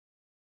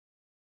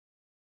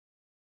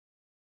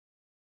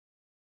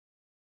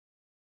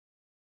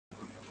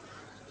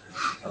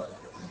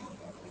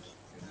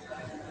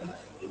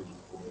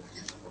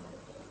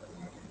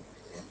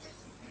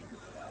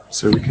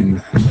So we can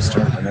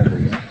start whenever.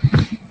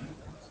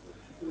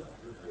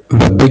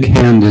 The big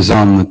hand is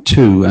on the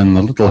 2 and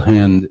the little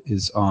hand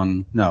is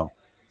on, no,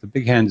 the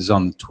big hand is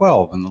on the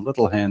 12 and the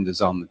little hand is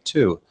on the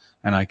 2.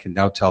 And I can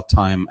now tell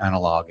time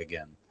analog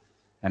again.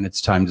 And it's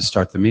time to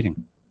start the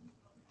meeting.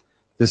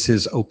 This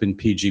is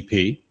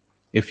OpenPGP.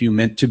 If you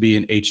meant to be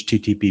in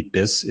HTTP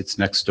BIS, it's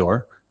next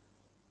door.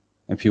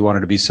 If you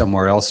wanted to be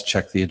somewhere else,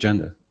 check the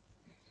agenda.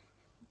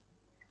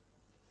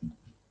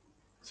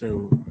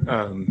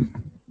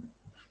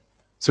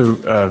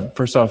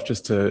 First off,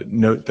 just to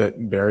note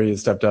that Barry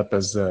has stepped up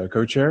as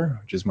co-chair,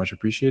 which is much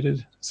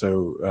appreciated.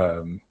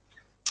 So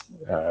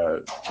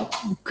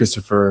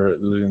Christopher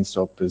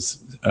Lilienstolp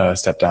has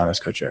stepped down as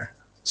co-chair.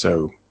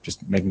 So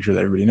just making sure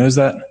that everybody knows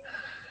that.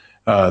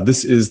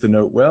 This is the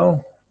note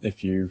well.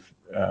 If you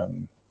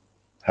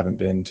haven't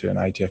been to an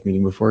IETF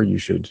meeting before, you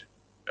should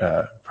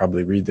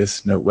probably read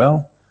this note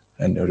well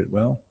and note it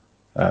well.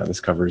 This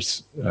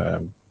covers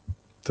the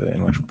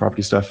intellectual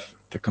property stuff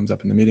that comes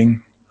up in the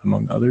meeting,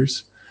 among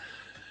others.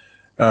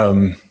 We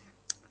have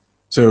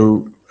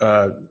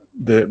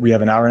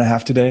an hour and a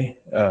half today.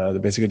 The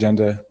basic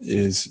agenda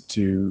is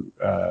to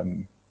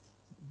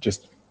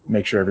just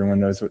make sure everyone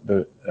knows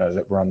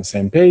that we're on the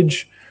same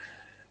page.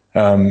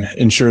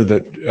 Ensure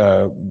that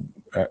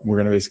we're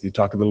going to basically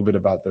talk a little bit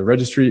about the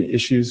registry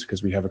issues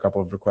because we have a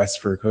couple of requests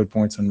for code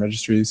points on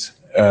registries.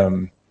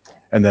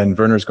 And then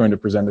Werner's going to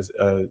present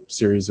a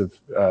series of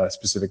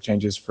specific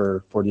changes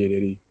for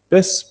 4880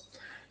 BIS.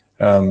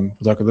 We'll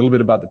talk a little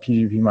bit about the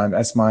PGP MIME,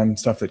 S-MIME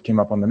stuff that came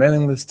up on the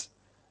mailing list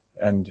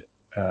and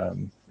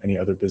any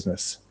other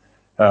business.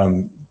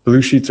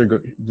 Blue sheet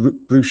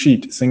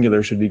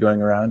singular should be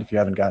going around. If you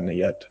haven't gotten it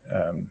yet,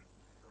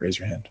 raise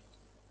your hand.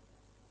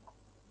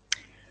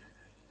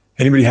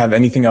 Anybody have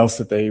anything else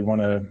that they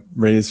want to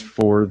raise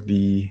for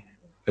the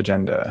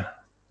agenda?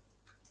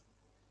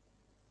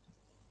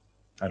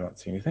 I don't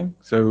see anything.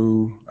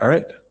 So, all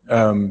right.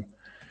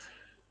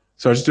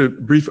 So just a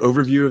brief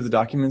overview of the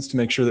documents to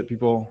make sure that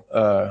people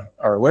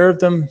are aware of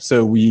them.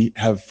 So we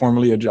have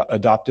formally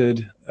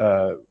adopted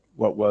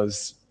what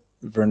was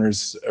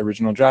Werner's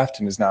original draft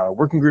and is now a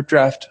working group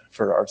draft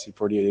for RFC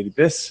 4880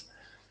 BIS.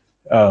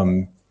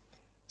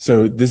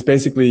 So this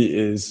basically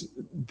is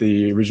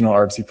the original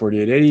RFC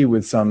 4880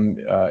 with some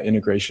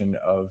integration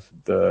of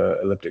the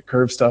elliptic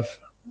curve stuff,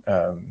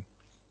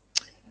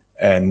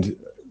 and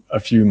a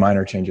few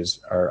minor changes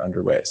are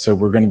underway. So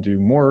we're going to do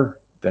more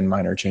than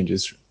minor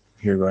changes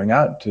here going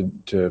out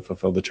to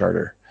fulfill the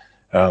charter.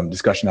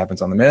 Discussion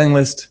happens on the mailing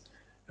list,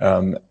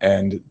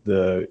 and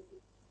the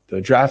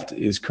draft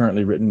is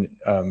currently written.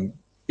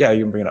 Yeah,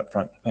 you can bring it up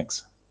front.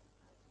 Thanks.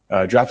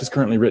 Draft is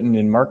currently written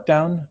in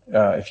Markdown.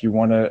 If you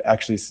want to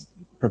actually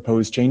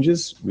propose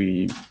changes,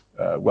 we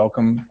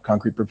welcome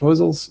concrete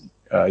proposals.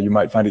 You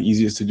might find it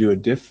easiest to do a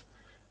diff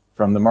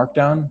from the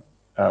Markdown,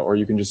 or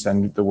you can just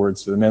send the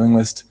words to the mailing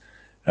list.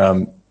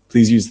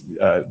 Please use,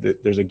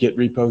 there's a Git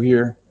repo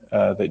here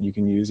that you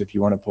can use if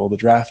you want to pull the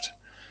draft.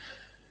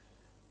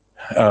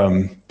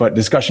 But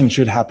discussion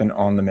should happen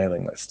on the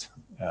mailing list.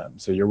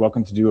 So you're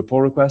welcome to do a pull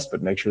request,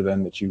 but make sure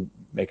then that you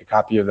make a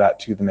copy of that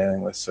to the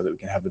mailing list so that we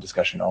can have the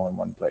discussion all in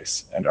one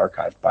place and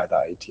archived by the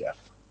IETF.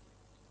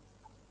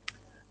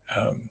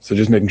 So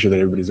just making sure that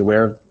everybody's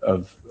aware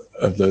of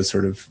those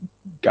sort of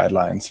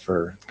guidelines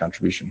for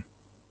contribution.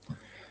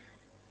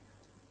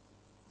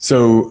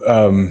 So,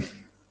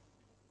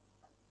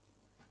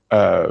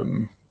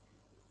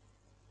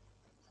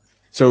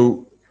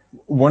 so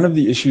one of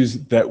the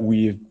issues that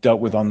we've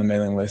dealt with on the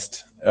mailing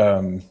list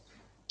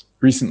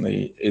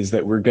recently is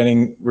that we're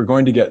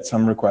going to get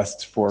some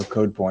requests for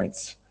code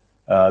points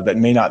that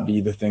may not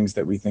be the things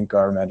that we think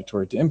are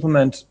mandatory to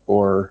implement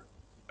or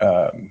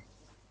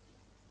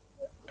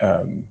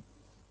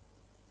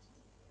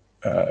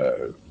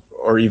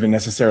even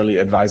necessarily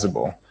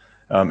advisable.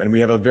 And we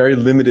have a very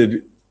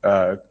limited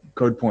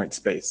code point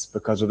space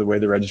because of the way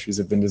the registries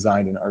have been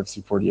designed in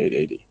RFC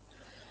 4880.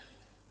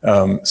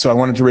 So I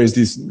wanted to raise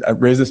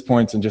this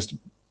point and just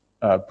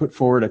put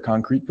forward a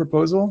concrete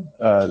proposal.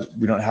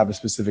 We don't have a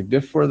specific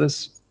diff for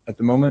this at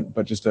the moment,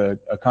 but just a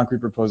concrete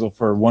proposal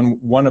for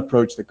one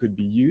approach that could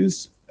be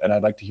used, and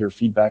I'd like to hear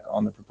feedback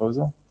on the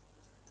proposal.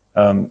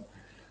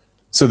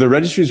 So the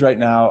registries right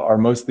now are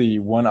mostly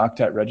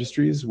 1-octet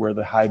registries where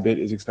the high bit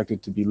is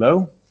expected to be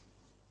low.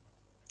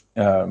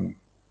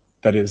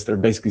 That is, they're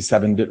basically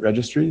 7-bit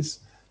registries.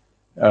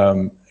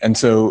 And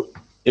so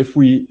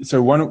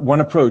one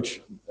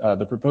approach,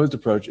 the proposed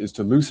approach is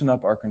to loosen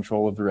up our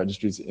control of the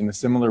registries in a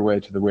similar way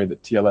to the way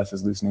that TLS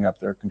is loosening up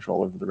their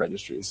control over the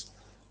registries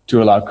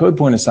to allow code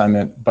point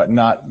assignment, but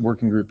not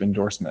working group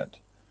endorsement,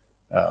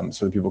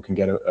 so that people can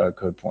get a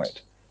code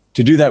point.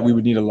 To do that, we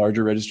would need a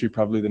larger registry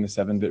probably than a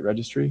 7-bit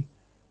registry.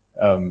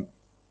 And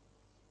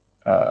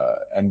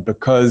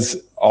because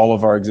all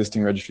of our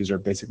existing registries are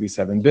basically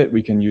 7-bit,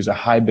 we can use a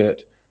high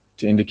bit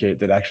to indicate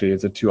that actually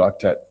it's a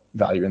 2-octet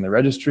value in the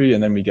registry,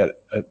 and then we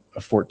get a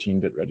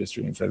 14-bit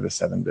registry instead of a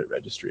 7-bit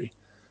registry.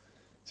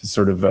 It's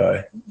sort of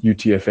a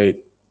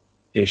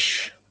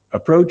UTF-8-ish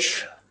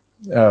approach.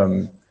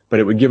 but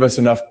it would give us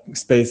enough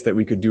space that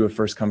we could do a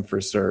first come,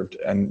 first served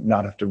and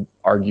not have to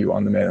argue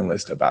on the mailing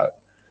list about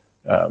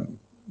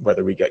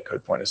whether we get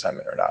code point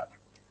assignment or not.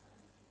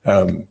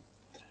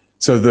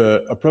 So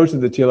the approach that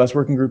the TLS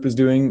working group is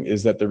doing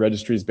is that the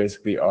registries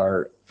basically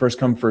are first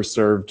come, first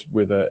served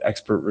with an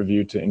expert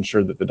review to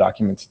ensure that the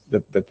documents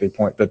that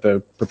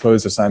the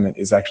proposed assignment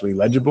is actually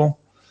legible,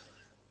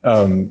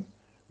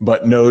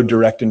 but no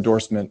direct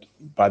endorsement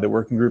by the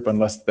working group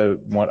unless they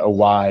want a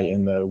Y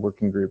in the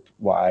working group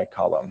Y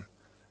column.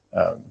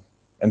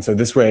 And so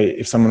this way,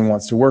 if someone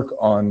wants to work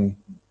on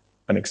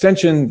an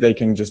extension, they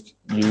can just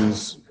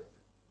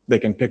they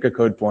can pick a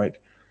code point,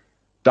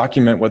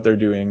 document what they're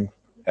doing,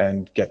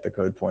 and get the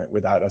code point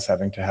without us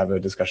having to have a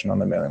discussion on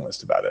the mailing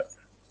list about it.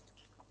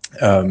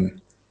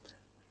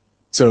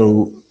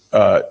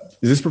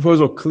 Is this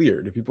proposal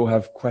clear? Do people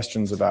have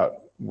questions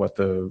about what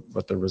the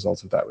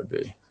results of that would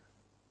be?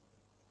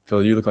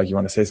 Phil, you look like you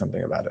want to say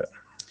something about it.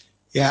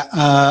 Yeah,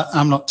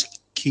 I'm not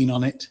keen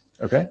on it.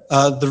 Okay.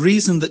 The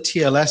reason that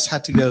TLS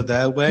had to go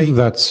their way.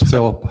 That's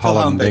Phil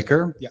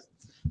Holland-Baker. Yeah.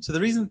 So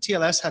the reason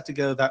TLS had to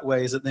go that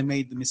way is that they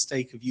made the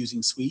mistake of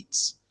using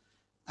suites,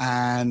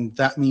 and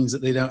that means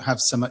that they don't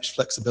have so much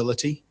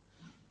flexibility.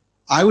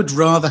 I would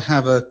rather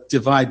have a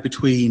divide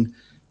between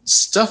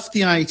stuff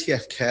the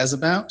IETF cares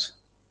about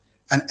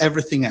and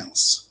everything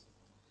else.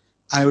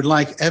 I would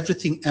like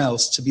everything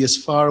else to be as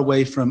far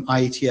away from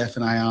IETF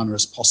and IANA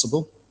as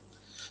possible.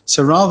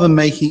 So rather than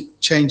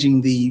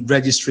changing the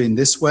registry in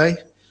this way,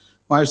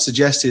 what I would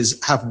suggest is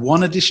have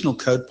one additional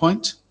code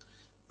point,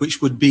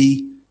 which would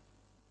be,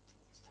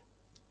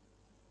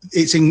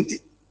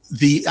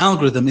 the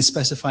algorithm is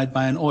specified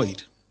by an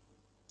OID,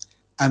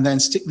 and then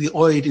stick the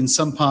OID in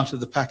some part of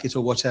the packet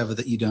or whatever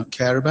that you don't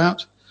care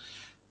about.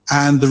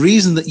 And the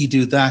reason that you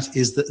do that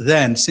is that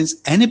then, since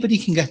anybody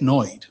can get an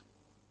OID,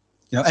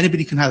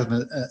 anybody can have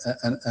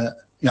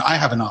I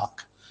have an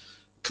ARC.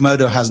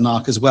 Komodo has an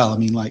ARC as well. I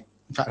mean, in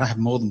fact, I have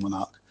more than one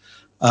ARC.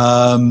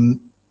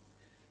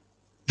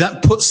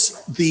 That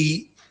puts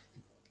the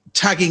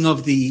tagging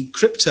of the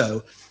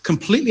crypto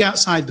completely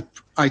outside the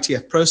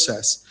IETF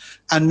process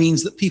and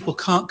means that people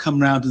can't come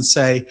around and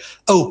say,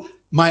 oh,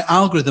 my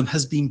algorithm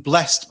has been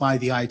blessed by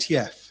the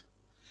IETF.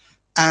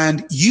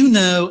 And you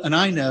know, and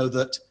I know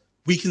that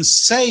we can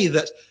say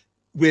that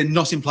we're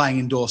not implying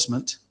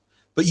endorsement,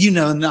 but you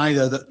know and I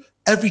know that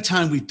every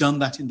time we've done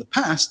that in the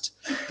past,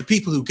 the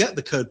people who get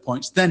the code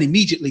points then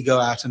immediately go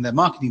out and their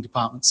marketing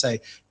department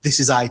say, this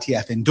is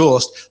IETF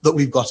endorsed, that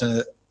we've got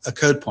a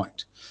code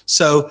point.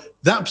 So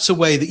that's a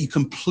way that you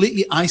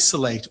completely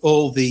isolate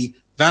all the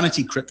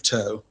vanity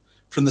crypto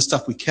from the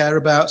stuff we care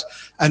about.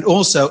 And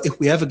also, if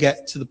we ever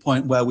get to the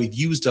point where we've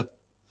used up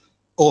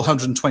all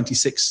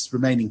 126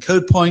 remaining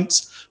code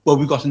points, well,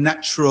 we've got a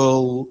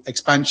natural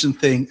expansion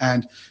thing.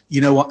 And you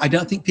know what? I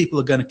don't think people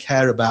are going to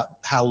care about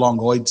how long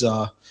OIDs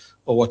are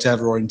or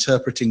whatever, or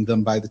interpreting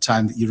them by the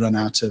time that you run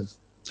out of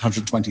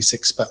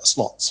 126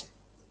 slots.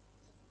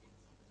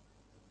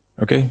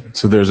 Okay,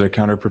 so there's a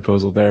counter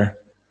proposal there.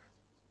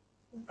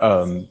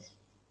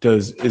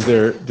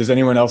 Does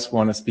anyone else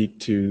want to speak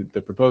to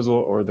the proposal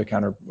or the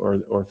counter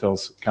or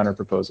Phil's counter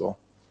proposal?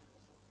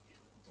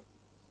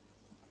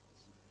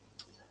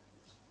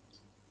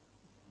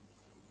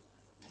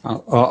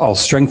 I'll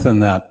strengthen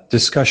that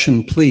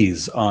discussion,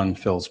 please, on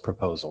Phil's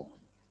proposal.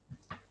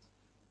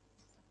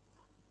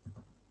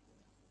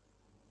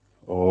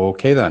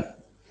 Okay, then.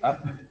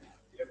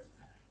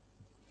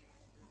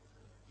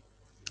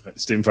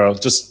 Stephen Farrell,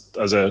 just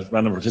as a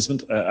random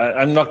participant,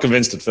 I'm not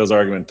convinced that Phil's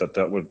argument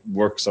that would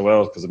work so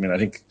well, because I mean, I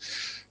think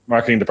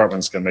marketing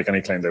departments can make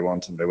any claim they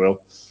want, and they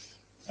will.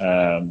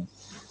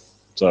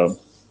 So,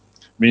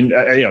 I mean,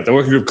 the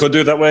working group could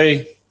do it that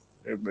way.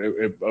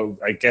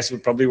 I guess it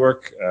would probably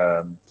work.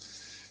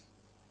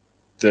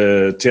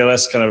 The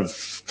TLS kind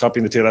of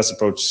copying the TLS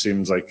approach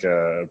seems like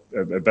a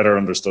better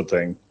understood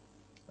thing.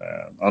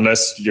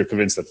 Unless you're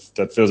convinced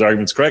that Phil's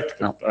argument's correct,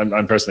 but no.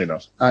 I'm personally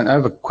not. I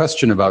have a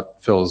question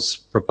about Phil's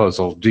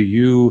proposal. Do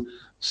you,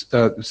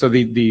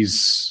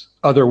 these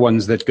other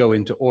ones that go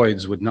into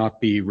OIDs would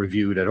not be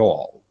reviewed at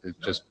all? It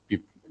just,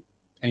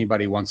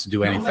 anybody wants to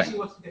do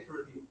anything.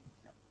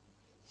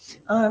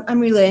 I'm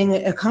relaying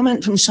a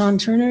comment from Sean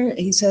Turner.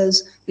 He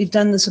says, we've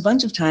done this a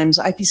bunch of times.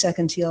 IPsec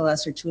and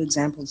TLS are two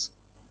examples.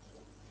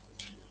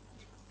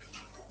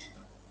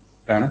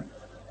 Werner?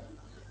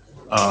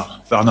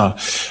 Werner.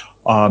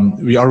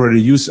 We already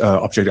use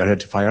object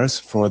identifiers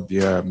for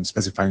the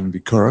specifying the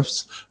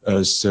curves,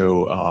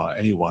 so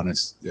anyone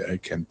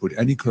can put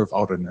any curve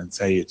out and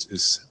say it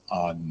is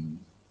an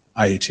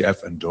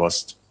IETF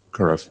endorsed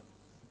curve.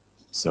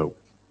 So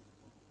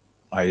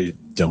I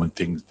don't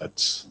think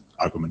that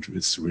argument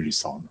is really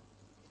sound.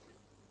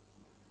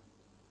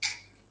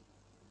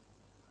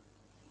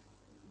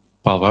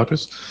 Paul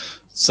Wouters.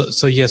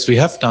 So yes, we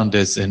have done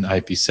this in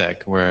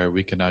IPsec, where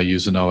we can now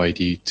use an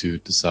OID to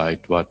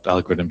decide what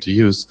algorithm to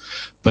use.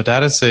 But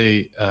that is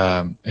a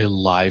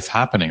live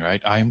happening,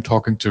 right? I'm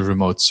talking to a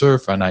remote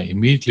server, and I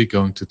immediately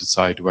going to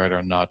decide whether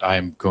or not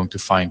I'm going to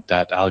find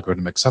that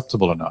algorithm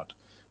acceptable or not.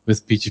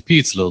 With PGP,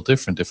 it's a little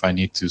different. If I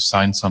need to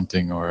sign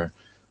something or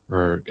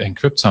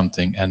encrypt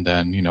something, and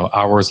then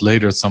hours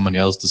later somebody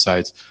else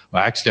decides,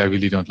 well, actually I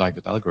really don't like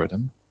that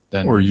algorithm,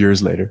 then Or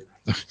years later.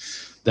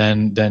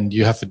 then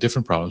you have a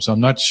different problem. So I'm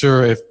not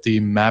sure if the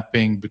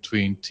mapping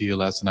between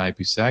TLS and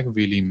IPsec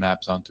really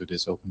maps onto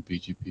this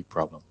OpenPGP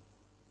problem.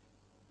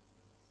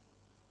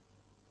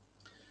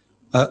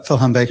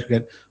 Philhan Baker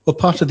again. Well,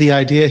 part of the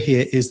idea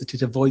here is that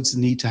it avoids the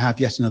need to have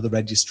yet another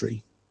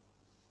registry.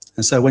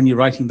 And so when you're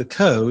writing the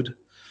code,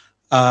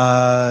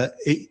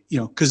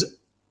 because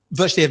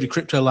virtually every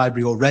crypto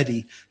library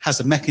already has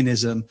a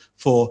mechanism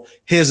for,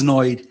 here's an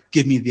OID,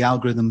 give me the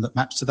algorithm that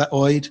maps to that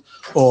OID,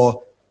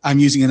 or I'm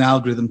using an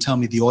algorithm, tell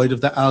me the OID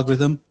of that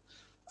algorithm.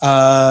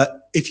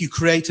 If you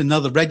create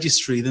another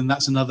registry, then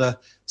that's another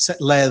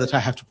set layer that I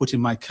have to put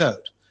in my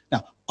code.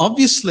 Now,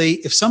 obviously,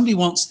 if somebody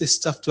wants this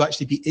stuff to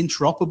actually be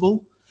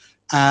interoperable,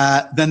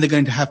 then they're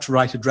going to have to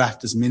write a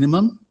draft as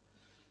minimum.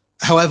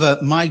 However,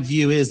 my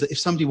view is that if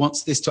somebody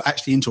wants this to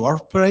actually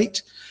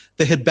interoperate,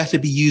 they had better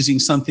be using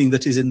something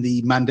that is in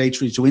the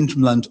mandatory to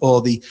implement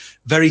or the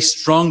very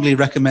strongly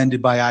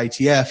recommended by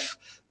IETF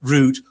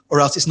route,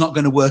 or else it's not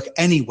going to work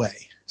anyway.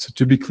 So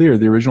to be clear,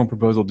 the original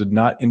proposal did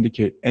not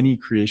indicate any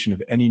creation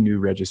of any new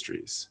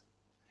registries.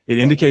 It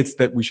indicates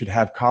that we should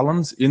have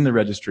columns in the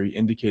registry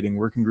indicating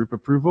working group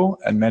approval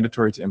and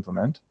mandatory to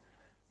implement,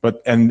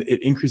 and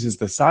it increases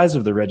the size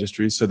of the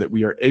registry so that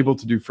we are able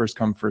to do first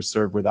come, first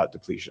serve without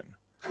depletion.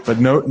 But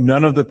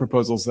none of the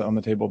proposals on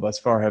the table thus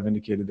far have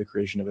indicated the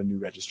creation of a new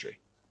registry.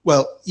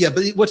 Well, yeah,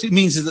 but what it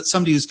means is that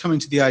somebody who's coming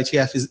to the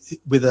IETF is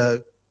with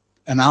an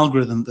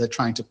algorithm they're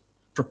trying to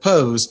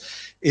propose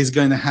is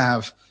going to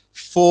have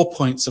 4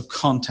 points of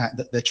contact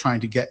that they're trying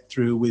to get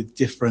through with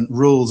different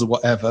rules or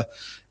whatever,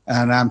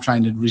 and I'm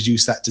trying to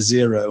reduce that to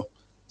 0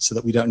 so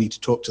that we don't need to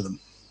talk to them.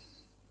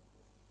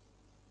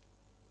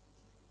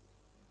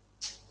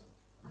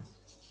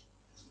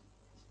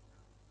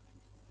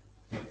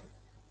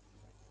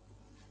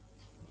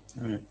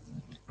 All right.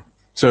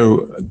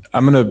 So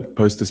I'm going to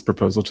post this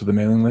proposal to the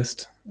mailing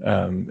list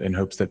in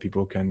hopes that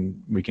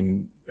we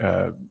can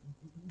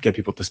get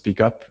people to speak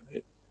up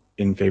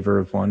in favor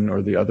of one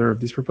or the other of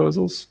these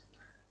proposals,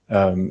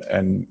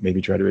 and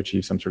maybe try to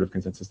achieve some sort of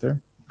consensus there.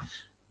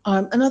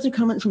 Another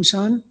comment from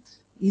Sean.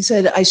 He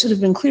said, I should have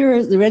been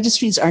clearer. The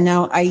registries are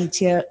now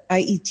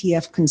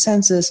IETF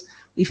consensus.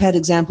 We've had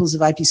examples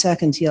of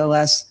IPsec and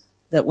TLS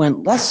that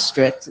went less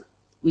strict.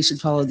 We should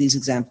follow these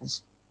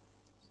examples.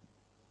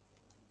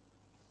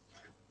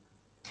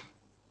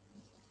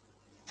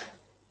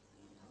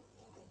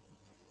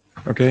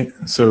 Okay,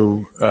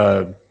 so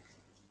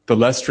the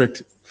less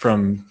strict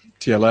from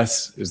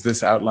TLS is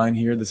this outline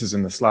here. This is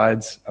in the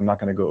slides. I'm not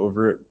going to go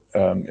over it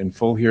in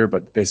full here,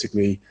 but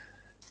basically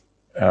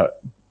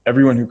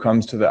everyone who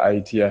comes to the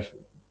IETF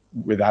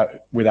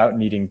without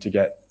needing to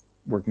get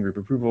working group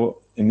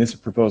approval in this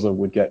proposal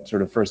would get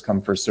sort of first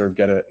come, first serve,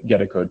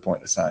 get a code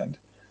point assigned.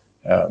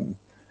 And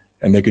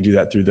they could do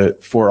that through the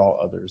for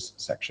all others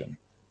section.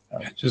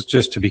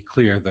 Just to be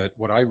clear, that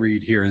what I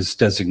read here is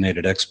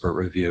designated expert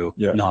review,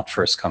 Yeah. not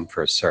first come,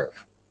 first serve.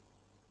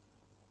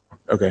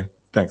 Okay,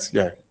 thanks.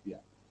 Yeah.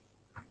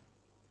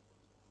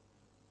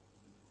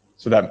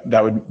 So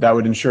that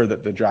would ensure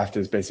that the draft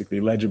is basically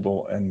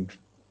legible, and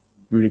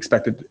we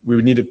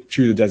would need to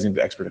choose a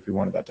designated expert if we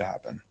wanted that to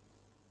happen.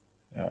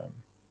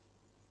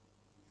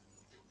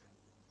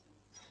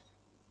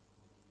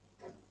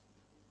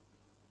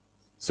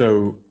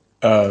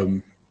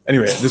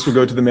 Anyway, this will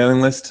go to the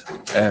mailing list,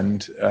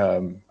 and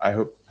I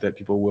hope that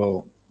people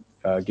will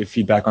give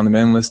feedback on the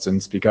mailing list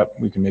and speak up.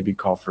 We can maybe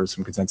call for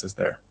some consensus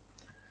there.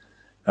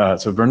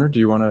 So Werner, do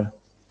you want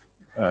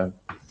to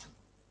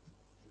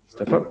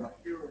step up?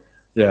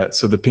 Yeah,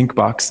 so the pink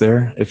box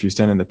there, if you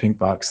stand in the pink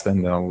box,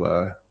 then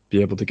they'll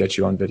be able to get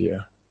you on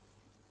video.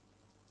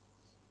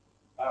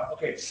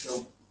 Okay,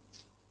 so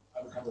I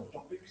have a couple of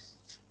topics.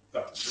 So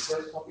the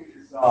first topic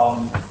is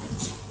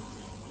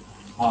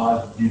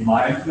the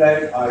mine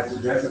flag. I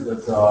suggested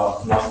that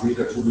last week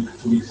or two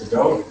weeks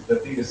ago. The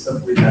thing is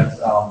simply that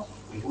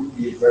it would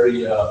be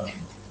very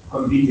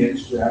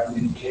convenient to have an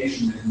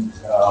indication in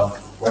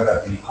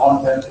whether the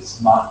content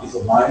is a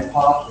mine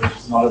part or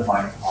is not a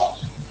mine part.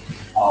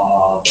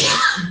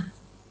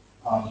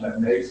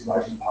 That makes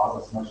writing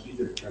parsers much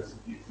easier, because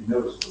if you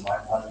notice the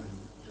mine part, you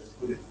just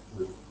put it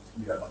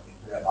into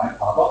a mine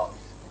parser.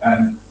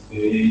 And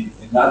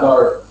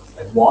another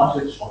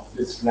advantage of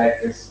this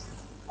flag is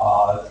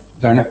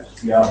Werner,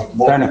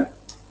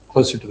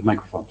 closer to the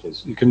microphone,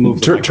 please. You can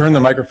move. Turn the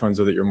microphone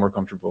so that you're more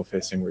comfortable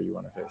facing where you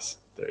want to face.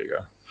 There you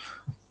go.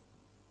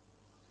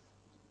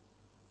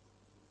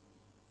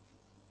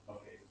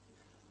 Okay.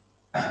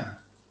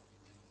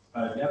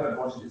 The other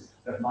advantage is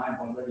that mine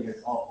already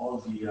has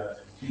all the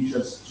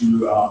features to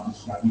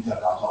describe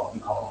metadata of the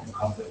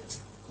content.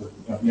 So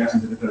we have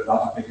some little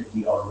data packet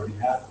we already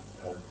have,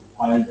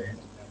 filed and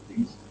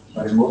things,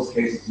 but in most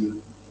cases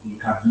you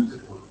can't use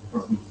it for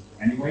different reasons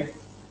anyway.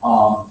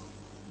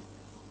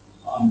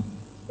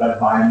 But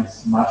mine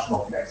is much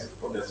more flexible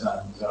for this,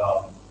 and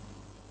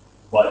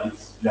but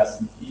it's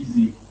just an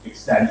easy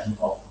extension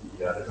of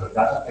the literal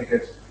data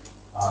packet.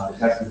 It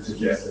has been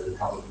suggested a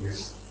couple of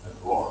years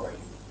ago already.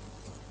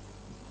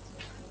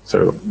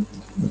 So,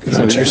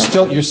 So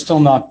you're still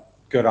not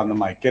good on the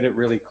mic. Get it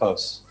really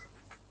close.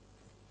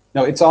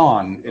 No, it's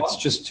on. It's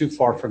just too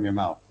far from your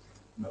mouth.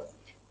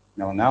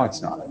 No, now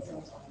it's not. All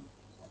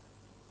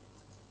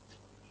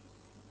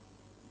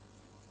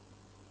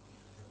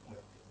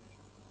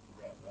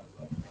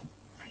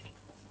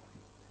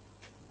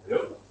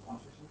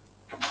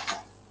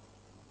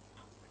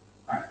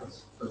right,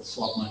 let's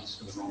swap mics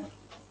for the moment.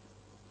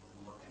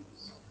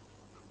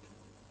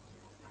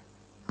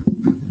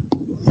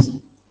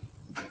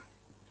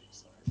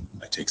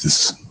 I take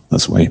this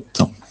way.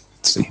 So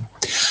let's see.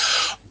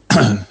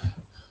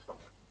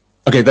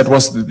 Okay, that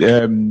was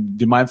the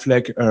MIME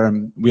flag.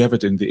 We have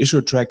it in the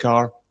issue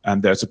tracker,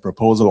 and there's a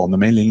proposal on the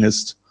mailing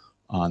list,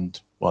 and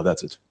well,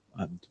 that's it.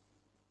 And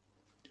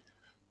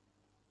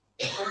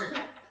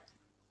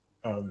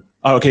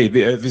okay,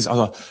 this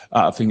other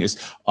thing is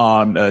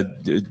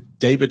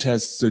David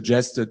has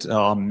suggested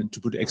to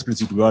put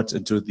explicit words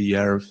into the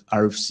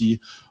RFC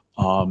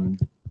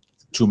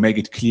to make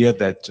it clear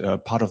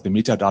that part of the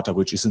metadata,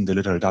 which is in the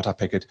literal data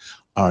packet,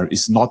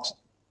 is not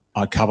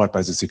covered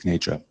by the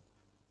signature.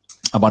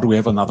 But we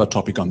have another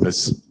topic on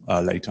this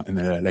later in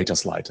a later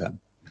slide.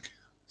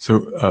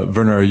 So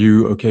Werner, are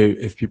you okay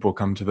if people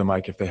come to the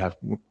mic if they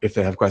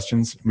have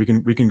questions? We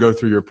can go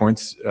through your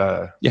points.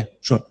 Yeah,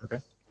 sure. Okay.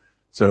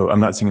 So I'm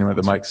not seeing anyone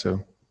at the mic.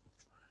 So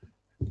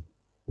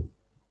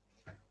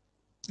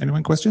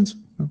anyone questions?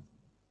 No?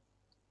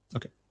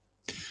 Okay.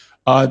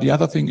 The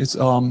other thing is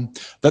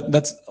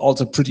that's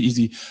also pretty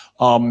easy.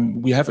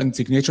 We have in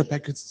signature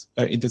packets,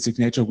 in the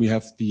signature, we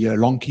have the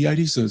long key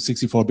ID, so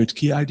 64-bit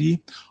key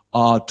ID,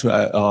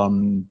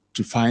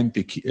 to find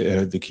the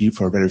key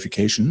for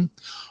verification.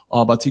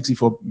 But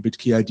 64-bit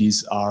key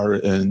IDs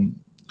are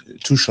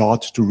too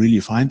short to really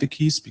find the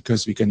keys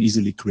because we can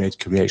easily create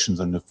creations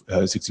on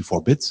the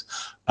 64 bits.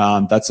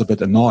 And that's a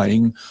bit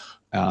annoying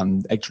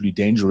and actually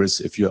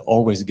dangerous if you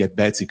always get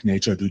bad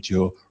signature due to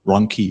your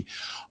wrong key.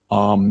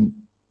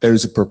 There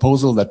is a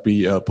proposal that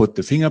we put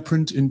the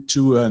fingerprint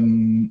into a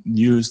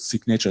new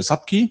signature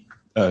subkey,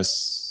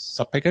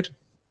 subpacket,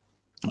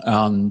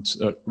 and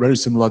very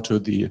similar to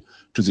the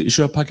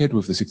issuer packet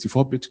with the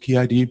 64-bit key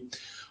ID.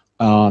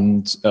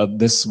 And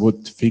this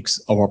would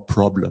fix our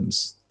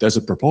problems. There's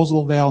a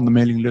proposal there on the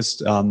mailing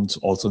list and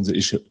also in the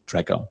issue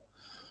tracker.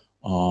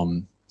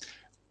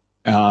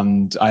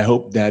 And I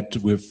hope that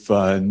with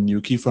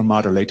new key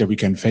format later we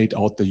can fade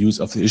out the use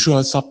of the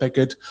issuer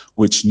subpacket,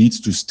 which needs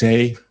to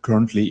stay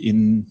currently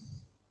in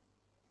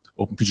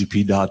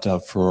OpenPGP data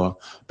for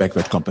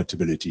backward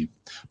compatibility.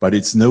 But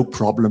it's no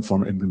problem for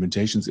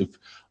implementations if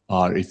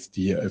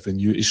a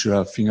new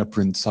issuer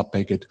fingerprint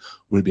subpacket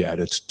will be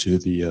added to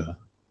the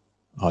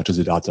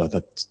data.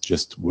 That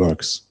just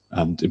works,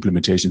 and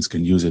implementations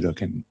can use it or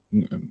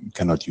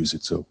cannot use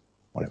it. So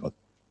whatever.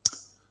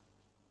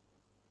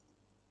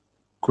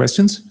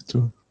 Questions?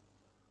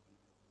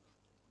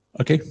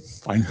 Okay,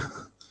 fine.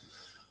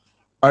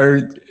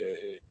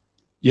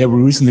 Yeah,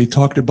 we recently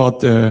talked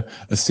about a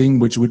thing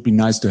which would be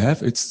nice to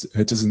have. It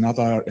is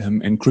another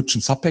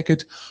encryption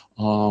subpacket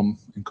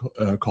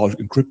called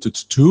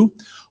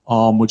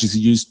encrypted2, which is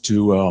used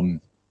to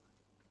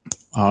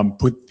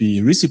put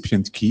the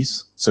recipient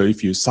keys. So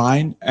if you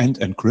sign and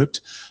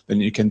encrypt,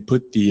 then you can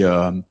put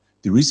the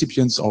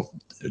recipients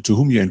to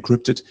whom you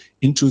encrypted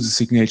into the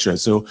signature.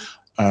 So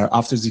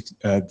after the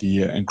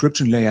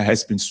encryption layer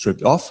has been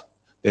stripped off,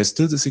 there's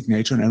still the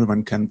signature, and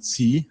everyone can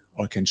see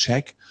or can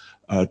check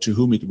to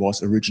whom it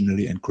was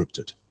originally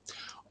encrypted.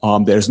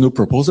 There's no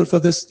proposal for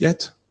this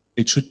yet.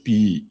 It should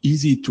be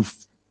easy to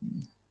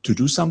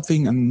do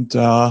something, and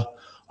I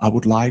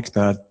would like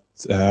that.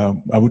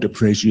 I would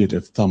appreciate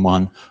if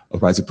someone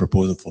writes a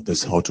proposal for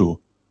this, how to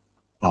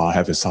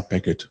have a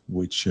subpacket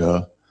which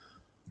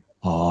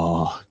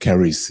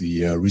carries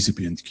the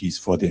recipient keys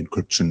for the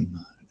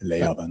encryption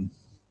layer. Then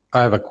I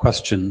have a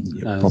question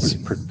as a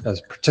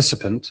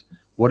participant.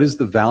 What is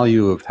the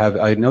value of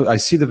I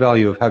see the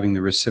value of having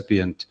the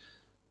recipient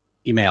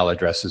email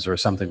addresses or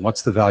something.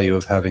 What's the value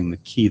of having the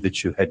key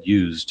that you had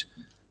used?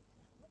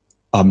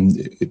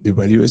 The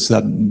value is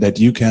that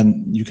you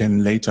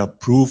can later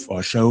prove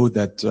or show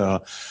that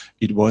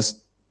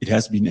it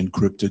has been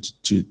encrypted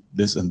to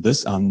this and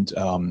this, and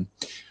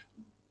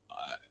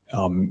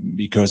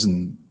because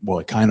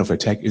a kind of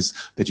attack is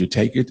that you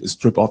take it,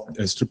 strip off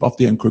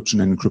the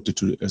encryption and encrypt it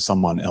to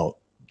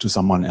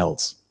someone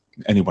else.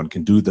 Anyone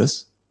can do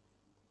this,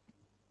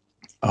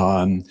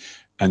 and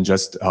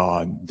just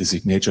the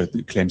signature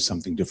claims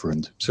something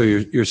different. So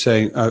you're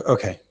saying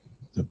okay.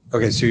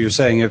 So you're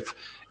saying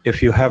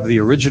if you have the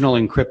original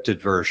encrypted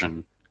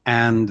version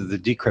and the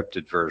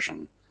decrypted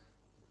version,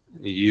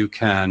 you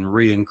can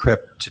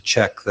re-encrypt to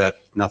check that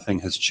nothing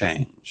has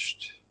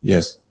changed.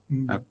 Yes.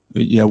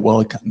 Yeah.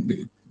 Well,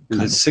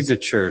 the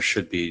signature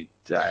should be.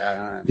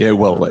 Yeah.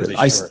 Well, really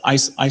I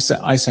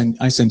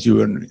sent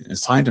you a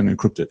signed and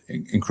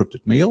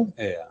encrypted mail.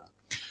 Yeah.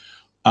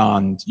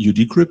 And you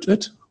decrypt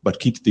it but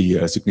keep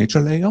the signature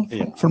layer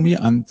for me,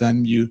 and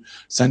then you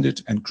send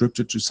it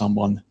encrypted to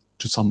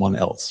someone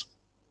else.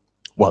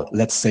 Well,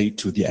 let's say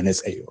to the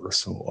NSA or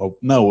so, or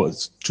no,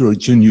 it's to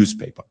a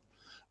newspaper.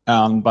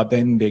 But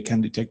then they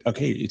can detect,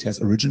 okay, it has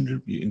originally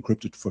been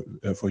encrypted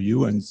for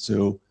you, and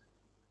so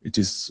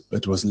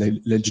it was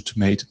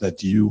legitimate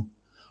that you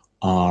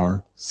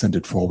are sent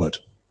it forward.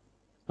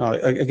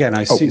 Again,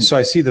 I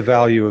see the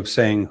value of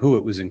saying who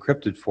it was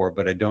encrypted for,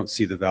 but I don't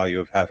see the value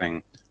of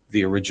having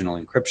the original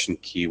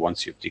encryption key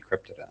once you've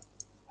decrypted it.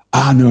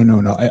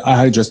 No.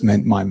 I just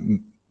meant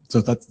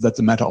so that's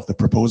a matter of the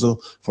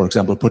proposal. For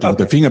example, putting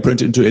the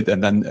fingerprint into it,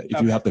 and then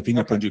if you have the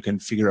fingerprint, you can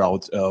figure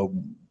out to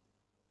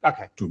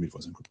me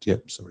was encrypted. Yeah,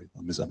 sorry,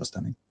 a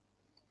misunderstanding.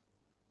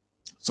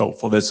 So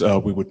for this,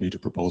 we would need a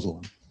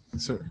proposal.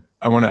 So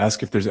I want to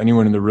ask if there's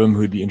anyone in the room who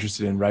would be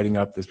interested in writing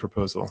up this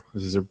proposal.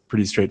 This is a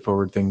pretty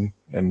straightforward thing,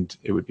 and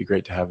it would be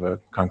great to have a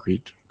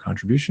concrete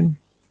contribution.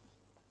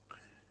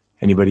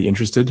 Anybody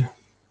interested?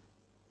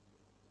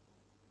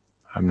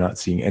 I'm not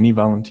seeing any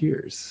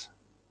volunteers.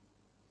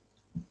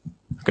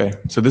 Okay,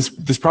 so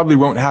this probably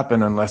won't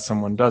happen unless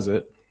someone does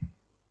it.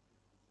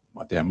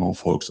 But there are more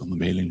folks on the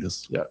mailing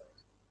list. Yeah.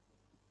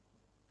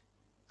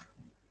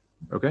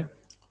 Okay.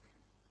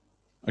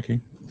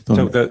 Okay.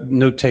 So the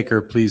note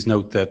taker, please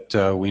note that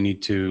we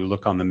need to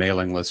look on the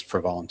mailing list for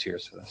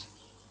volunteers for this.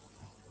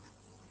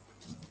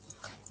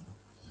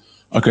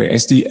 Okay,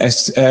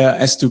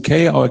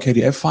 S2K, our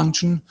KDF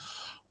function,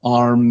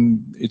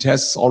 it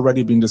has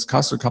already been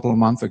discussed a couple of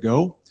months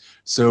ago.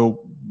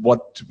 So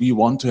what we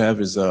want to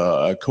have is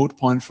a code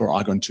point for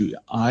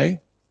argon2i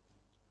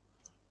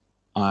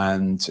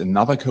and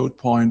another code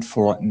point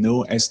for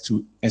no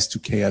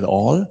S2K at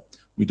all.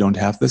 We don't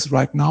have this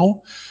right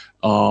now.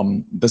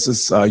 This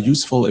is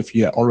useful if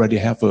you already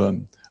have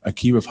a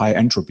key with high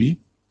entropy.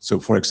 So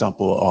for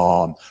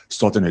example,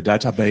 stored in a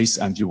database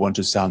and you want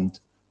to send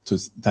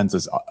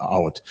this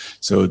out.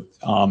 So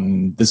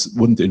this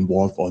wouldn't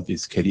involve all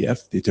this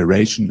KDF, the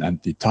iteration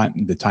and the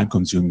time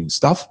consuming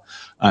stuff.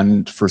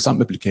 And for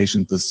some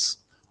applications, this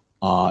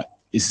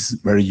is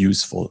very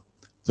useful.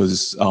 So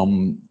this,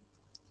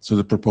 so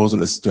the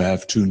proposal is to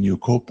have 2 new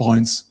code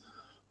points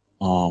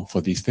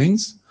for these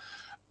things.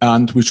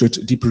 And we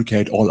should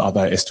deprecate all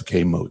other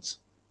S2K modes,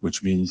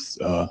 which means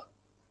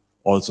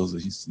also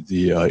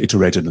the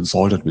iterated and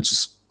salted, which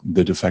is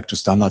the de facto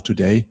standard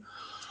today,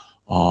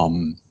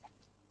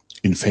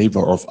 in favor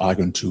of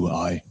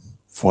argon2i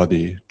for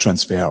the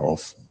transfer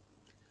of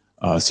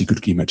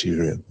secret key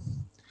material.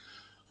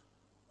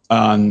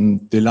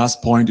 And the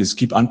last point is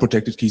keep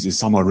unprotected keys is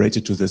somewhat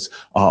related to this.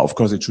 Of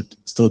course, it should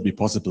still be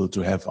possible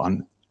to have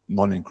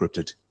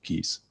non-encrypted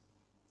keys.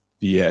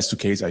 The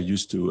S2Ks are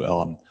used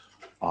to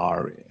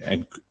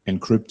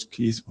encrypt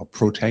keys or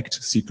protect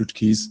secret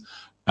keys,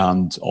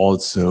 and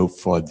also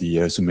for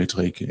the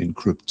symmetric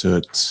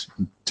encrypted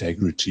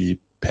integrity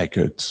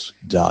packet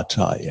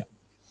data. Yeah.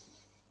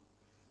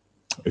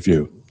 If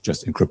you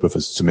just encrypt with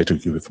a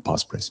symmetric key with a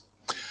passphrase.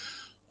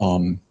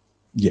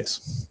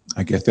 Yes,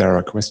 I guess there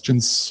are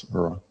questions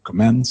or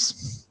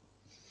comments.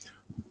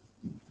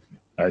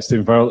 Hi,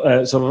 Stephen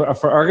Farrell. So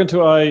for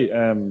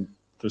argon2i,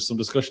 there's some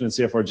discussion in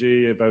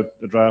CFRG about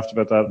the draft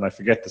about that, and I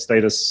forget the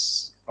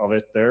status of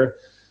it there.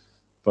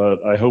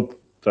 But I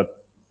hope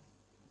that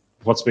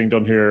what's being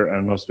done here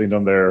and what's being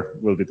done there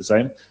will be the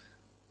same.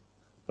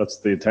 That's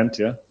the intent,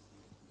 yeah?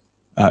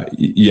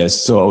 Yes,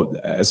 so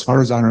as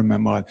far as I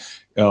remember,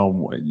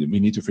 we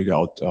need to figure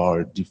out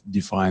or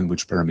define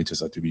which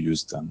parameters are to be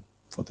used then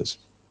for this.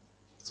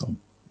 So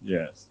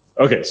yes.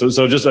 Okay, so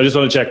I just want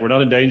to check. We're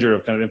not in danger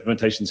of kind of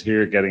implementations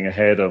here getting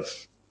ahead of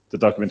the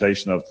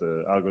documentation of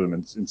the algorithm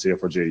in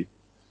CFRG.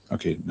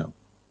 Okay, no.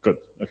 Good.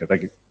 Okay,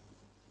 thank you.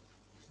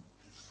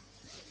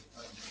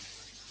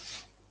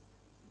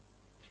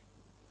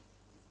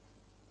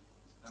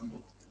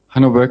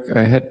 Hannoberg,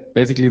 I had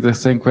basically the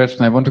same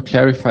question. I want to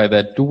clarify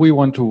that. Do we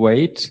want to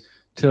wait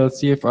till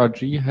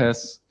CFRG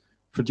has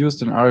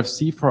produced an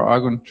RFC for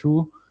Argon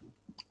 2?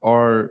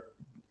 Or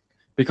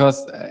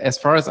because as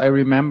far as I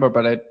remember,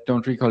 but I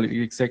don't recall it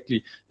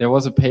exactly, there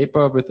was a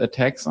paper with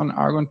attacks on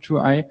Argon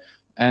 2i,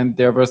 and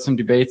there were some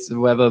debates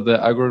whether the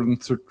algorithm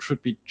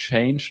should be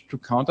changed to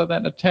counter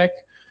that attack.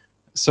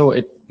 So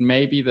it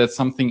may be that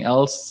something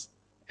else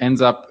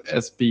ends up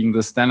as being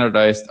the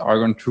standardized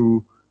Argon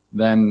 2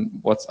 than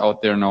what's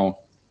out there now.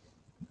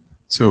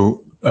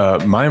 So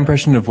my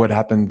impression of what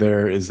happened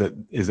there is that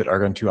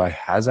Argon 2i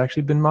has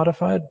actually been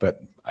modified,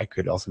 but I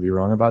could also be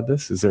wrong about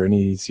this. Is there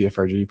any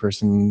CFRG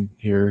person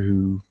here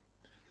who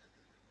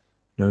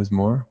knows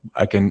more?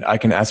 I can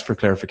ask for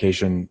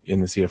clarification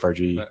in the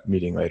CFRG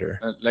meeting later.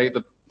 Like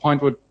the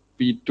point would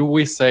be, do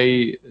we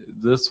say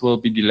this will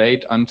be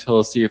delayed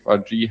until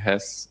CFRG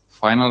has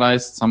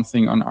finalized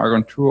something on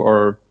Argon 2,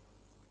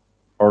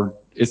 or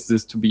is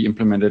this to be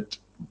implemented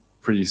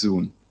pretty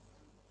soon?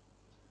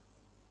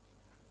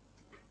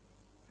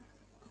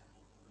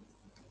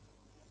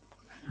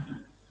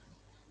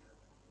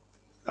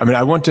 I mean,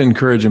 I want to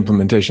encourage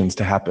implementations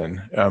to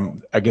happen.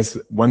 I guess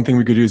one thing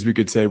we could do is we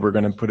could say we're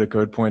going to put a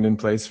code point in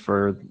place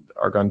for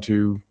Argon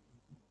 2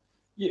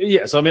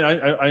 Yeah, so I mean,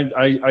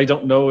 I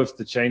don't know if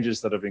the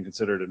changes that have been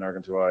considered in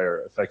Argon 2I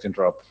are effect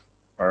interop,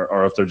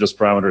 or if they're just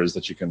parameters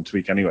that you can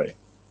tweak anyway.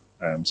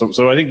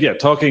 So I think, yeah,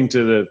 talking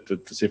to the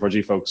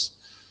CFRG folks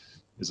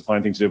is a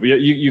fine thing to do. But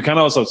you can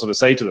also sort of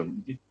say to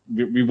them,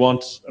 we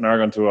want an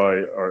Argon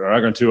 2I or an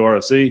Argon 2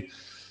 RFC.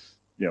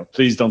 You know,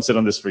 please don't sit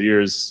on this for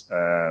years.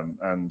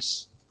 And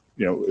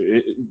you know,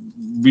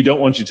 we don't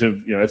want you to,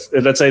 you know, if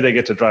let's say they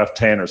get to draft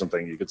 10 or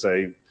something, you could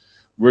say,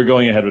 we're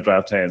going ahead with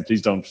draft 10.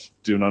 Please don't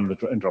do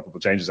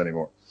non-interoperable changes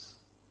anymore.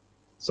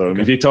 So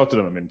okay. If you talk to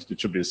them, I mean, it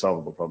should be a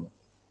solvable problem.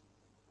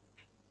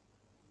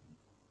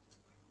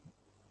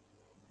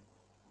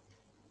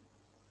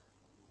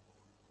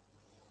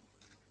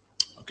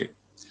 Okay.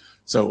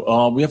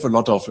 So we have a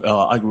lot of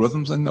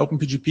algorithms in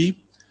OpenPGP,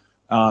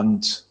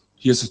 and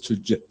here's a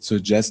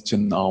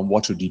suggestion on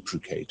what to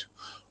deprecate.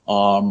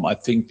 I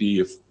think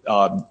the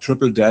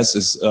triple DES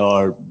is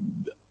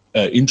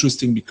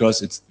interesting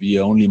because it's the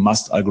only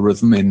must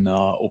algorithm in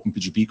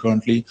OpenPGP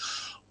currently,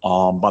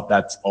 but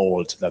that's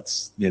old.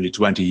 That's nearly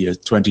 20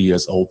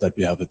 years old that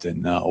we have it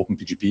in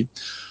OpenPGP,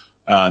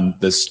 and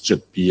this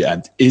should be,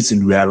 and is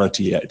in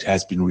reality, it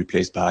has been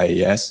replaced by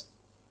IES.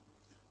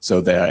 So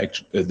there are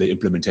the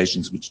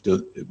implementations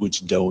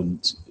which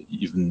don't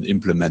even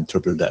implement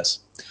triple DES.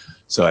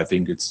 So I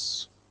think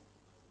it's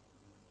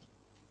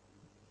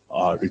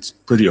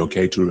pretty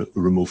okay to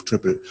remove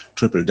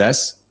triple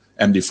DES.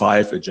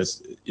 MD5,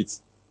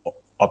 it's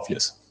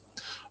obvious.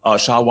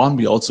 SHA-1,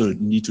 we also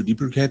need to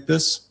deprecate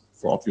this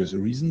for obvious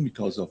reason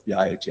because of the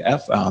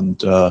IETF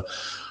and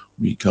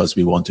because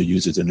we want to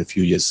use it in a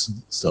few years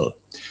still.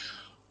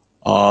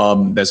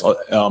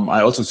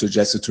 I also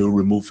suggested to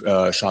remove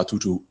SHA-2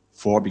 to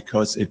 4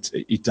 because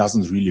it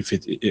doesn't really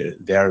fit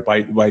there.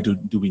 Why do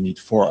we need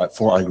four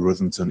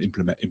algorithms and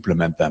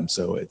implement them?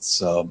 So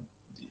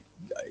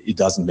it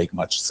doesn't make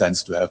much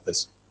sense to have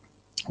this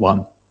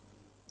one.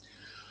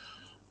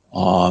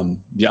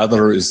 The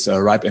other is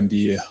RIPE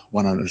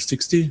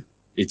MD160.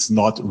 It's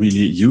not really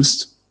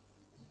used.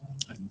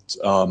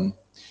 And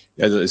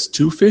yeah, there is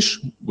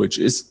 2FISH, which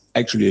is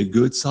actually a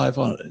good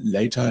cipher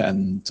later,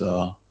 and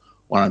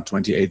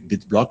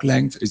 128-bit block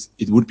length.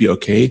 It would be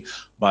okay,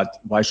 but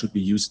why should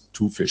we use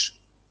 2FISH?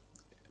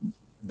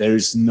 There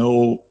is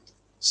no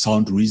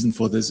sound reason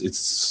for this. It's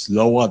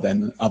slower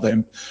than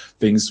other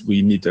things.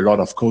 We need a lot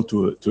of code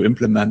to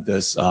implement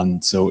this,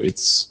 and so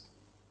it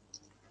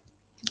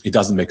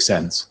doesn't make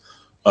sense.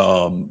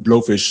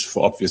 Blowfish,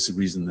 for obvious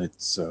reason,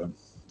 it's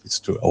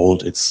too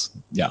old.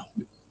 Yeah.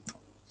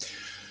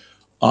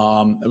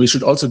 We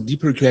should also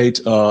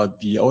deprecate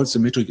the old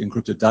symmetric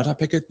encrypted data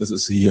packet. This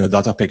is the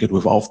data packet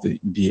without the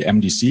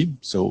MDC,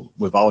 so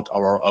without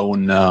our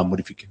own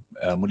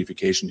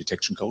modification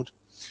detection code.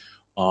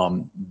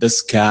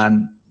 This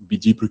can be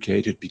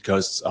deprecated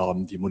because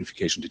the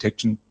modification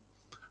detection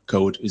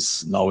code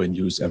is now in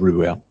use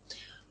everywhere.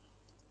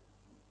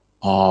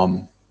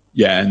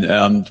 Yeah,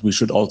 and we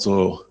should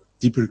also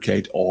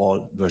deprecate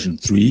all version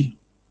 3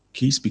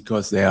 keys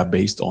because they are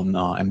based on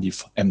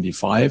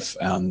MD5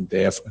 and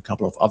they have a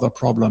couple of other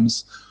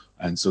problems.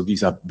 And so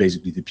these are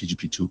basically the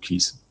PGP2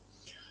 keys.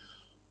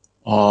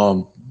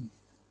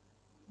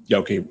 Yeah,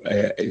 okay,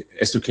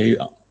 S2K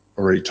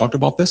already talked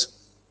about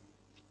this.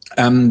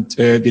 And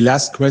the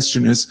last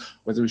question is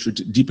whether we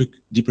should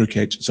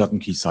deprecate certain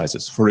key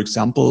sizes. For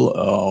example,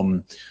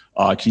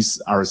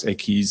 RSA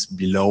keys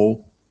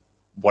below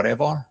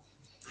whatever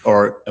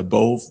or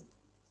above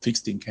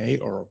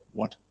 16K or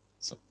what.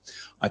 So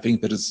I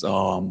think that is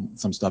some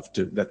stuff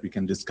that we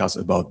can discuss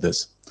about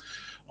this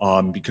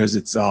because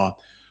it's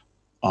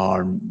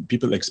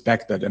people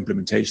expect that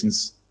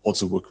implementations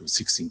also work with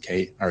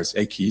 16K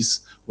RSA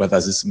keys. Whether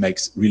this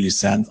makes really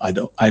sense, I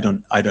don't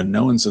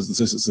know. And so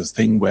this is a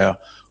thing where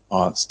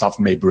stuff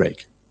may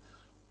break.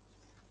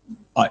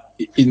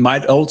 It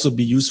might also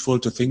be useful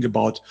to think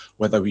about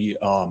whether we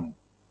allow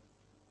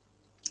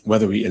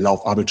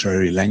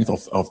arbitrary length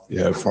for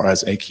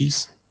RSA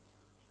keys,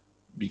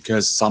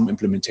 because some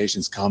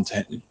implementations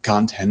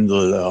can't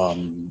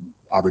handle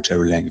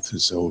arbitrary length.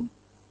 So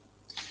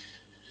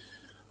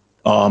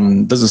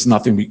this is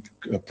nothing we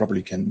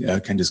probably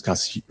can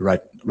discuss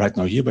right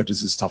now here, but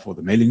this is stuff for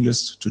the mailing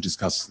list to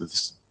discuss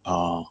this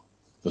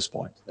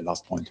point, the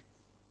last point.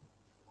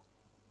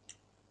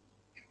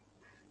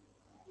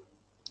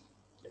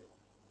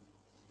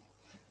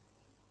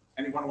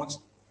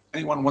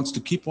 Anyone wants to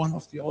keep one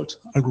of the old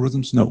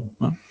algorithms? No.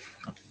 Huh?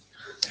 Okay.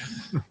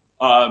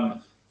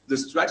 The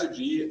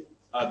strategy,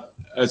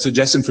 a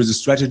suggestion for the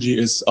strategy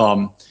is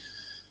that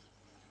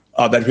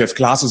we have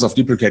classes of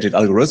deprecated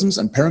algorithms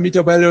and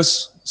parameter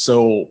values.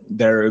 So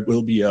there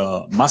will be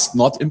a must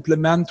not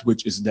implement,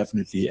 which is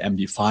definitely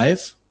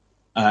MD5.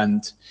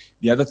 And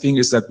the other thing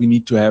is that we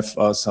need to have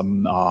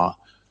some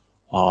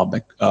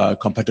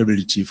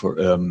compatibility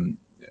for,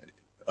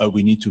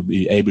 we need to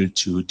be able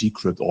to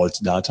decrypt alt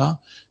data.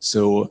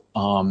 So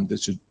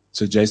the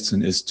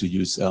suggestion is to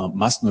use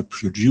must not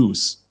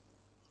produce,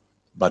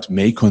 but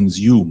may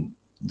consume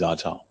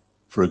data,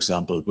 for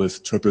example,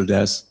 with triple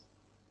DES,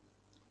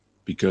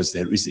 because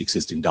there is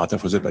existing data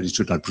for that, but it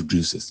should not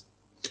produce this.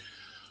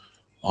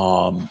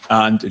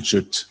 And it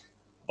should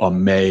or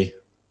may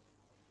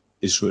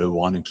issue a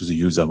warning to the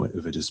user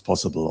if it is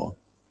possible, or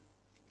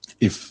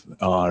if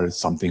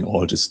something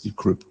alt is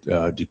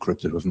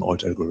decrypted with an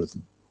alt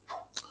algorithm.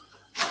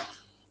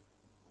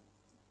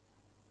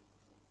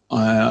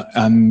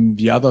 And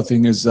the other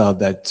thing is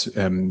that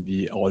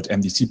the alt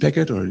MDC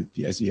packet or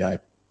the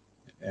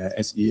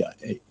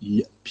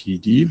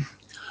SEIPD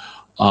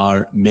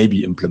may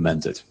be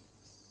implemented.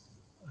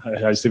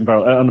 Hi, Stephen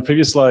Farrell. On the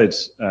previous slide,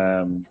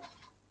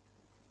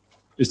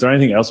 is there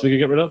anything else we could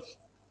get rid of?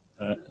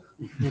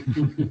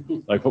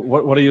 Like,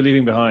 what are you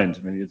leaving behind?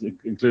 I mean, it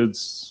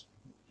includes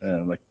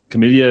like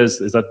Camellia. Is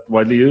that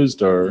widely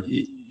used, or?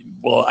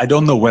 Well, I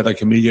don't know whether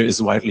Camellia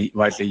is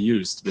widely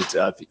used, but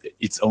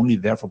it's only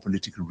there for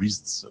political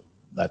reasons. So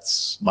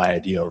that's my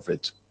idea of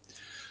it.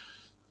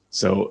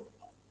 So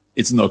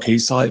it's an okay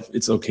cipher.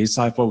 It's okay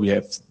cipher.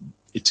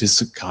 It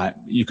is a kind.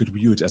 You could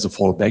view it as a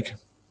fallback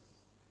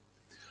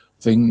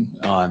thing,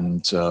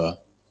 and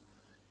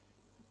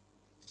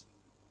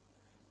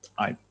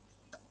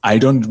I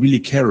don't really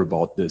care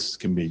about this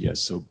Camellia.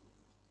 So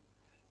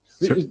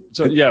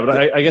yeah,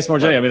 but I guess more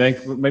generally, I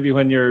mean, maybe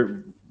when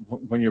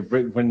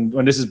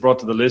this is brought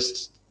to the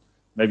list,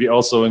 maybe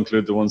also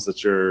include the ones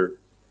that you're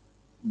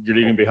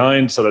leaving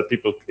behind, so that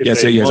people,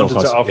 if they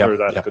wanted to offer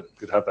that,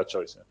 could have that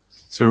choice. Yeah.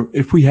 So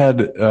if we had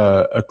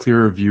a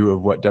clearer view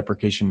of what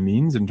deprecation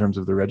means in terms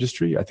of the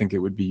registry, I think it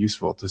would be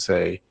useful to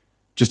say,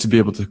 just to be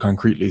able to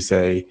concretely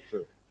say,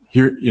 sure,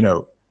 here,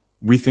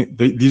 we think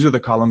these are the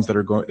columns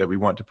that we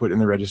want to put in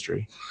the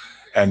registry,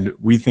 and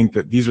we think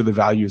that these are the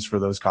values for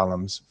those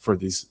columns for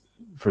these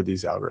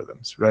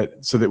algorithms, right?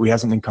 So that we have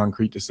something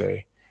concrete to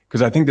say.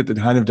 Because I think that the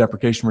kind of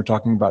deprecation we're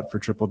talking about for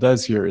triple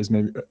DES here is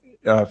maybe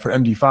for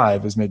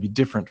MD5 is maybe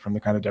different from the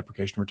kind of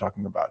deprecation we're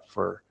talking about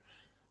for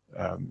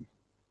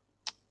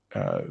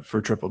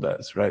triple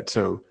DES, right?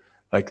 So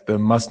like the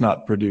must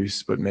not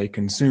produce but may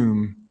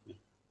consume.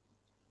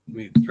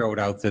 We throw it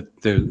out that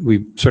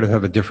we sort of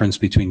have a difference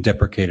between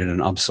deprecated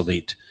and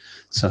obsolete.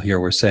 So here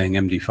we're saying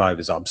MD5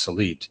 is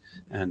obsolete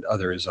and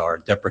others are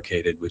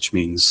deprecated, which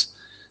means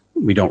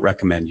we don't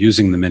recommend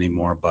using them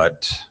anymore,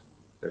 but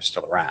they're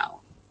still around.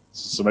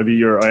 So maybe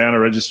your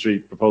IANA registry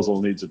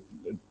proposal needs a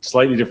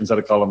slightly different set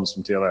of columns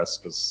from TLS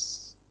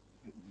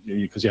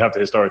because you have the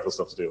historical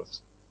stuff to deal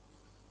with.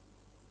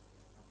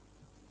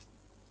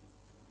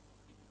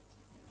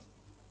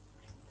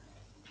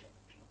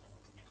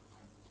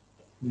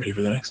 Ready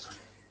for the next?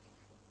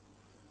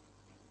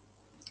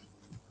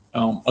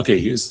 Okay,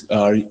 here's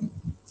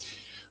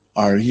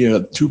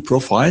here two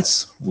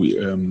profiles we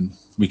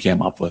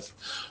came up with.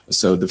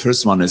 So the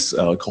first one is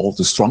called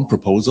the strong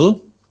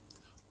proposal.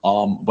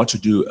 What to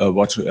do?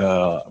 What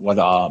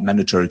are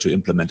mandatory to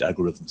implement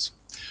algorithms?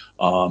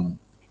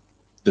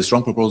 The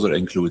strong proposal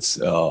includes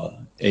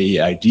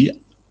AEID,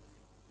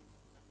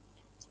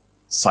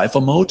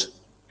 cipher mode.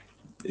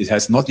 It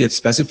has not yet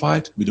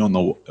specified. We don't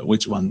know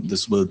which one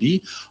this will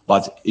be,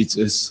 but it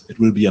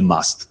will be a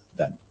must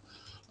then.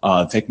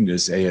 Second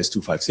is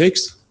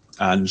AS256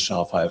 and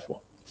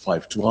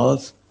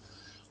SHA-512.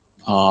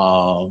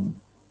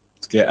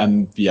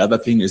 And the other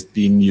thing is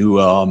the new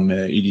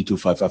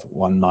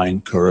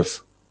ED25519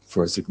 curve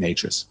for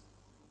signatures.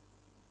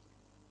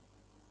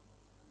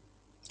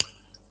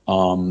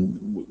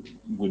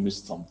 We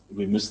missed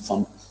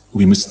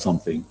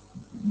something.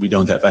 We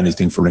don't have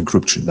anything for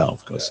encryption now,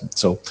 of course.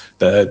 So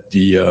the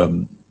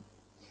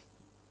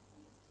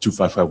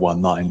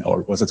 25519,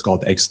 or what's it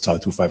called, extra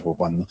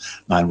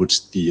 25519, which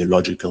is the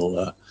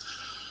logical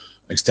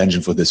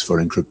extension for this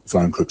for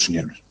encryption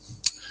here.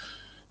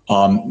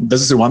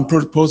 This is the one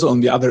proposal.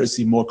 On the other is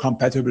the more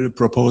compatible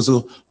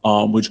proposal,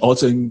 which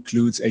also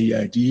includes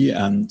AEID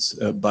and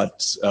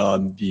but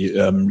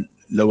the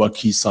lower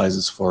key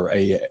sizes for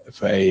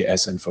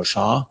AES and for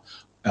SHA,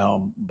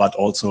 but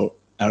also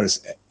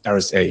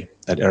RSA.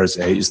 That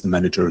RSA is the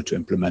mandatory to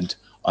implement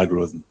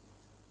algorithm.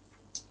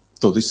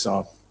 So these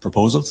are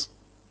proposals.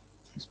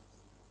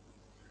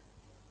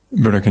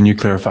 Werner, can you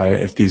clarify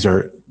if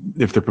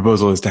the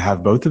proposal is to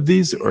have both of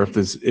these, or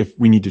if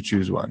we need to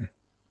choose one?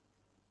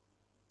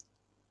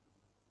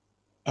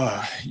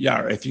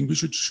 Yeah, I think we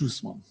should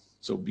choose one.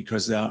 So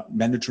because they are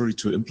mandatory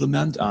to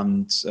implement,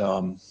 and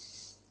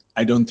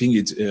I don't think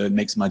it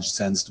makes much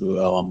sense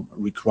to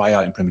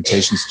require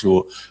implementations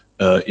to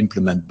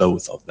implement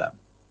both of them.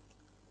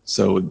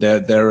 So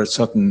there are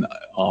certain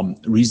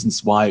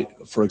reasons why,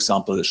 for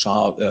example,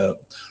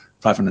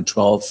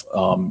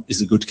 SHA-512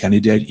 is a good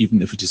candidate,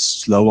 even if it is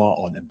slower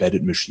on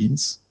embedded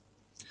machines,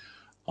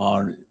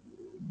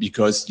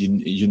 because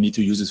you need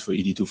to use this for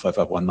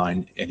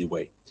ED25519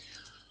 anyway.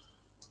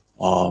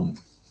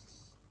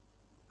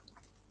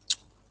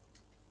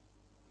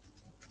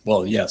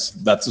 Well, yes,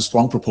 that's a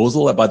strong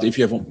proposal, but if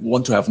you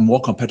want to have more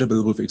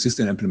compatible with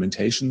existing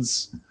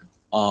implementations,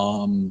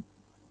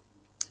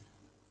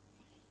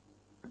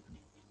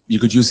 you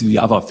could use the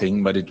other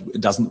thing, but it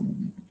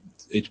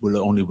will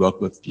only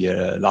work with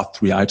the last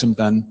three items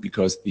then,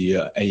 because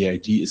the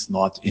AID is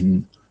not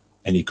in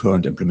any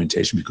current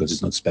implementation because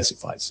it's not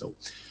specified. So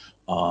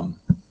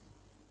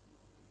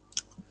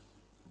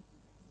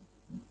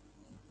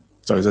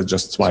So is that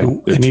just why?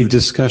 So any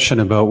discussion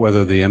about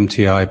whether the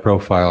MTI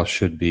profile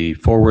should be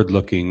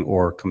forward-looking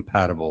or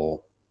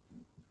compatible?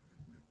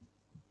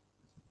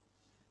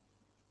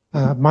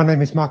 My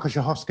name is Marko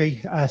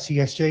Zahowski,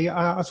 CSG.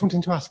 I was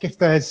wanting to ask if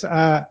there's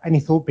any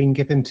thought being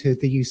given to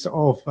the use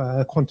of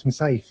quantum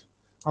safe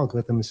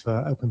algorithms for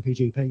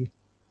OpenPGP.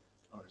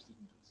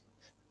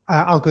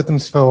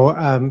 Algorithms for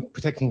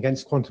protecting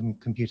against quantum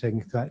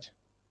computing threat.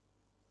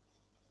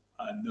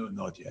 No,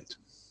 not yet.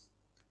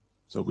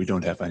 So we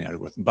don't have any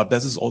algorithm. But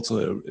this is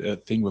also a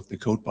thing with the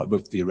code,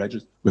 with the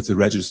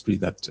registry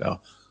that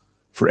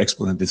for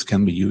Exponent this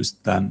can be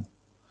used then,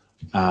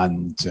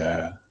 and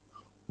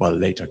well,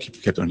 later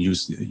kept on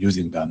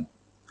using them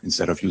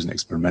instead of using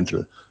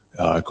experimental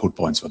code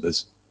points for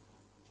this.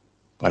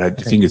 But I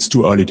think it's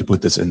too early to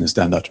put this in the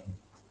standard.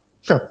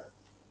 Sure.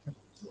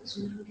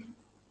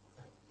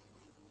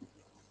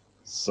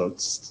 So,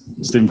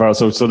 Stephen Farrell,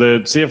 so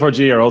the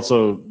CFRG are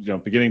also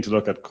beginning to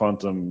look at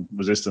quantum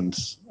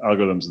resistant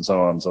algorithms and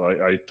so on. So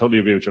I totally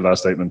agree with your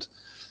last statement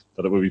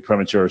that it would be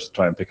premature to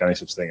try and pick any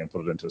such thing and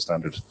put it into a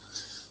standard.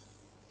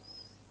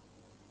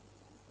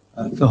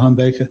 Phil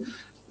Humbaker.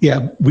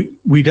 Yeah,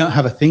 we don't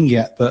have a thing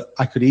yet, but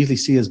I could easily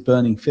see us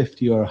burning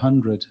 50 or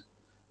 100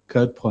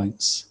 code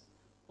points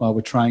while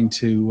we're trying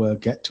to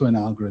get to an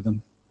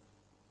algorithm.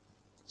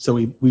 So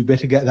we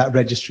better get that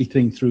registry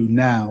thing through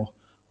now,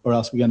 or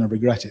else we're going to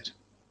regret it.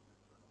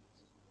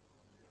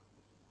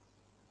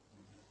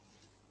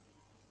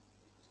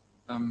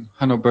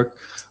 Hanno Böck,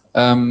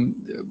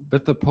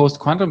 with the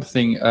post-quantum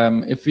thing,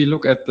 if we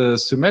look at the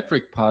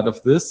symmetric part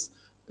of this,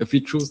 if we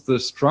choose the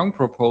strong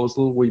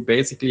proposal, we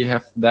basically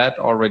have that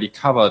already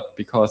covered,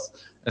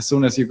 because as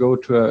soon as you go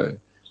to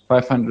a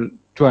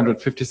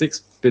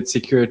 256-bit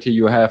security,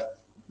 you have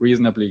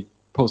reasonably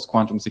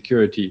post-quantum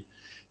security.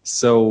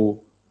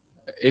 So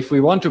if we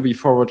want to be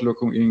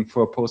forward-looking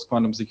for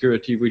post-quantum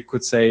security, we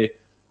could say,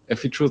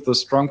 if we choose the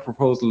strong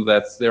proposal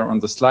that's there on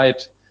the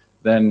slide,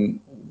 then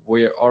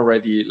we're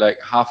already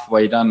like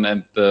halfway done,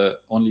 and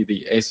only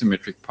the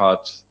asymmetric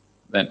part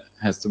then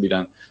has to be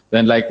done.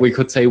 Then like we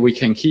could say we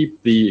can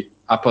keep the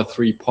upper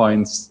 3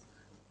 points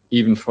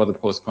even for the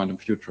post-quantum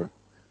future.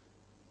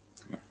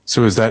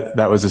 So is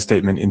that was a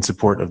statement in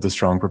support of the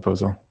strong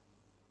proposal?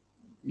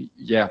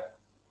 Yeah.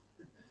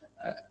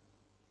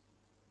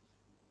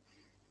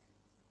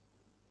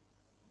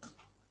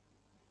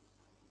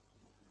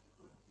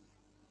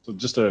 So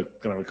just a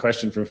kind of a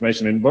question for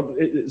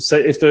information.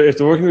 Say if the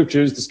working group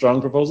chooses the strong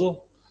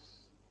proposal,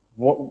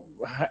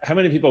 how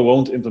many people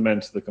won't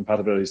implement the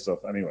compatibility stuff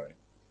anyway?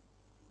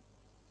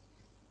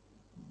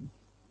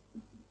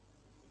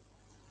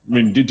 I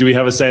mean, do we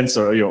have a sense,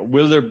 or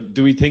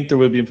do we think there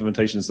will be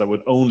implementations that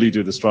would only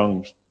do the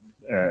strong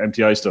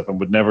MTI stuff and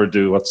would never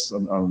do what's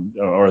on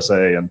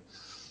RSA and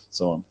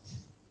so on?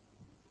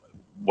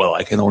 Well,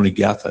 I can only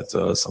guess that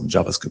some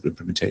JavaScript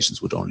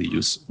implementations would only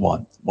use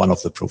one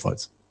of the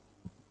profiles,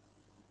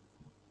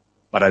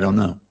 but I don't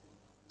know.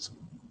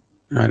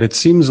 Right. It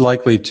seems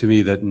likely to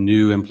me that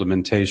new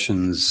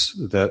implementations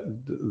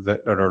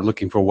that are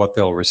looking for what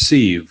they'll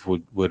receive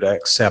would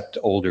accept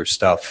older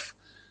stuff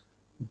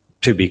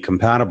to be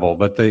compatible.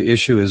 But the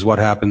issue is what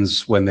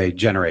happens when they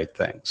generate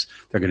things.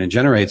 They're going to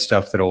generate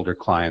stuff that older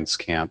clients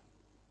can't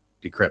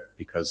decrypt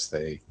because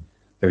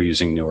they're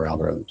using newer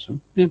algorithms. So,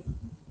 yeah.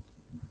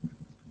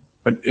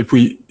 But if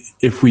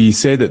we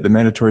say that the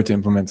mandatory to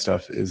implement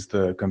stuff is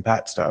the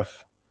compat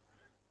stuff,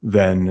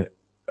 then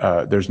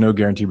there's no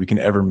guarantee we can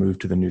ever move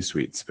to the new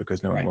suites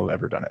because no one will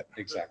ever done it.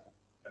 Exactly.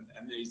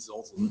 And it's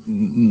also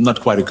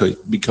not quite okay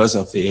because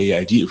of the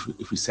AID.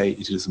 If we say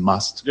it is a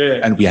must,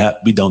 and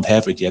we don't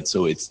have it yet,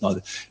 so it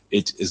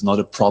is not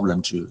a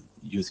problem to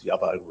use the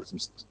other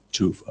algorithms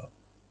too. So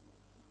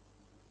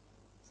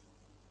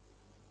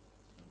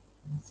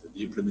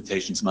the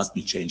implementations must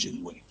be changed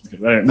anyway.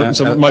 Okay.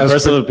 So my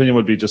personal opinion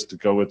would be just to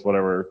go with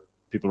whatever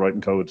people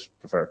writing code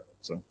prefer.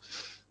 So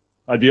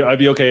I'd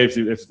be okay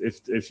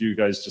if you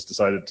guys just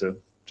decided to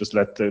just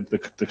let the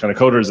kind of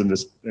coders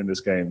in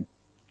this game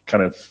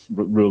kind of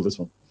rule this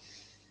one.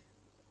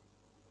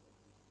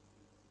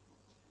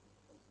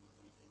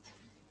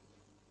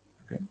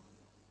 Okay.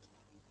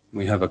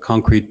 We have a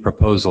concrete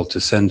proposal to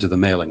send to the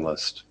mailing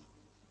list.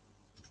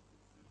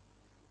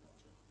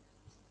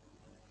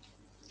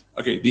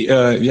 Okay.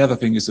 The other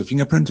thing is the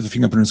fingerprint. The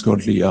fingerprint is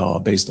currently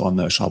based on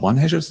SHA-1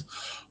 hashes,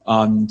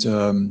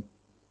 and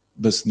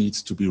this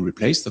needs to be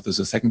replaced. That is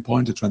the second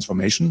point, the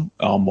transformation,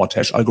 what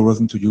hash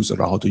algorithm to use or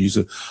how to use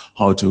it,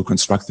 how to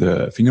construct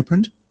the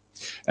fingerprint.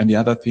 And the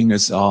other thing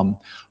is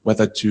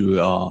whether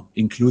to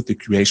include the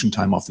creation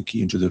time of the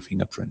key into the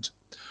fingerprint.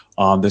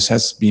 This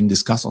has been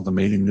discussed on the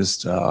mailing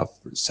list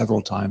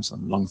several times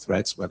on long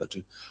threads, whether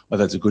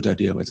it's a good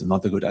idea or whether it's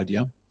not a good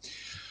idea.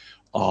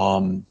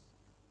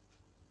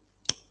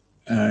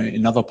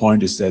 Another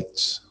point is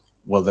that,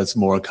 well, that's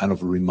more kind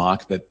of a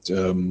remark that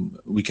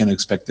we can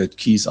expect that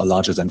keys are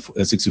larger than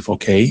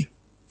 64K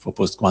for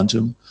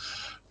post-quantum.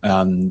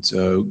 And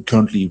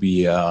currently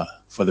we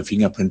for the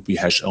fingerprint, we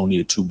hash only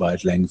a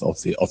 2-byte length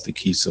of the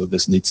key. So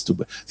this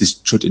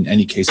should in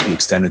any case be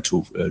extended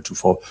to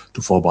 4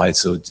 bytes,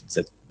 so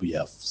that we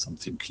have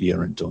something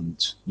clear and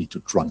don't need to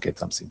truncate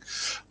something.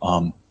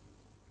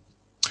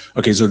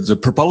 Okay, so the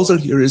proposal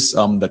here is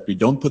that we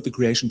don't put the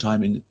creation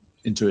time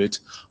into it,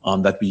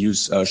 that we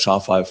use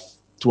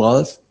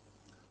SHA-512,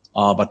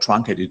 but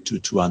truncate it to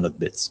 200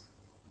 bits.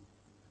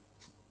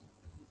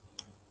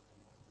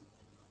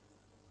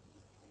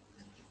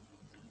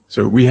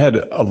 So we had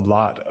a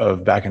lot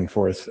of back and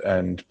forth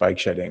and bike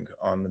shedding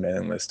on the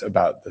mailing list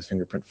about this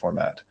fingerprint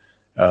format,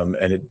 and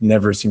it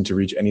never seemed to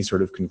reach any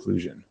sort of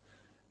conclusion.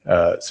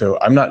 So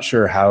I'm not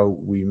sure how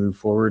we move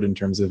forward in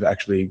terms of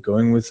actually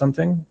going with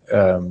something,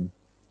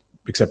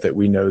 except that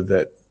we know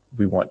that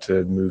we want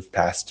to move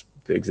past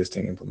the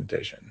existing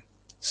implementation.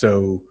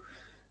 So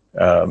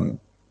I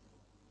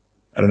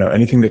don't know,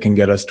 anything that can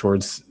get us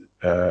towards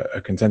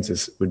a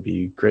consensus would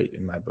be great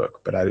in my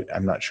book, but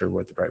I'm not sure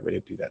what the right way to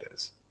do that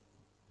is.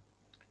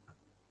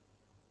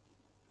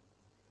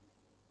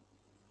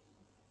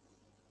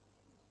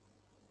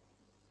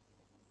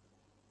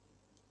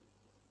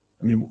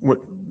 I mean,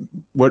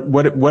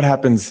 what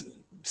happens,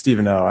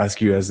 Stephen? I'll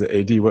ask you as the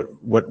AD.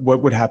 What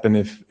would happen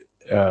if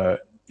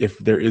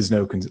there is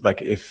no,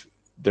 like, if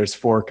there's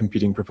 4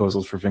 competing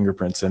proposals for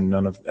fingerprints and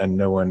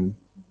no one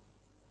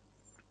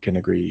can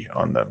agree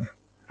on them?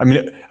 I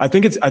mean, I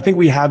think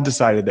we have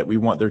decided that we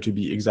want there to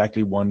be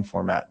exactly one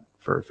format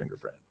for a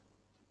fingerprint.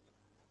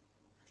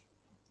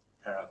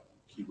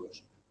 Key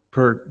version.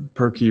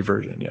 Per key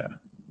version, yeah.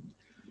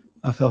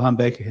 Phil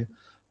Baker here.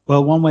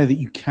 Well, one way that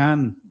you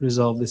can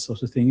resolve this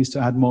sort of thing is to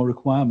add more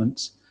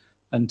requirements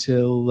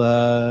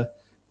until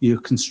you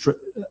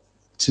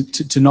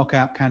to knock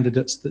out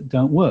candidates that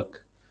don't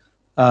work.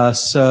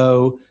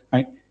 So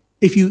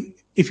if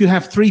you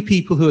have 3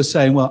 people who are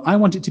saying, well, I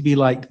want it to be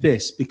like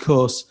this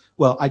because,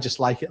 well, I just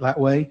like it that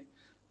way.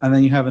 And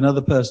then you have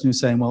another person who's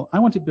saying, well, I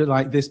want it to be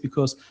like this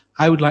because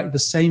I would like the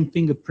same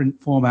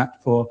fingerprint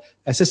format for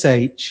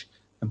SSH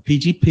and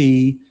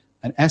PGP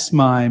and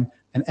SMIME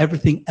and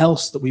everything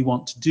else that we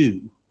want to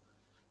do.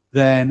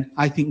 Then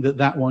I think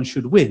that one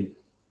should win,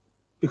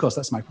 because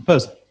that's my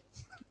proposal.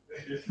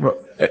 Well,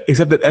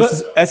 except that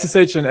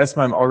SSH and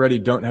SMIME already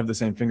don't have the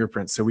same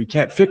fingerprints, so we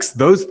can't fix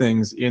those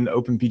things in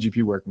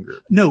OpenPGP working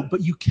group. No, but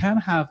you can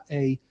have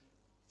a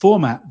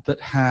format that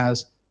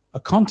has a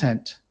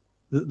content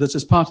that's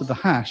as part of the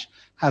hash,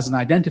 has an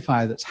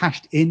identifier that's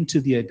hashed into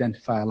the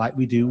identifier like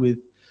we do with,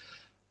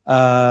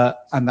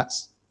 and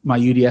that's my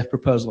UDF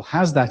proposal,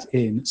 has that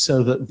in,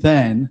 so that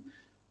then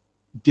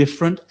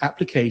different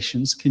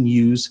applications can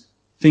use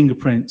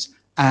fingerprints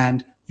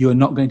and you're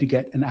not going to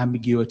get an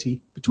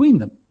ambiguity between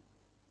them.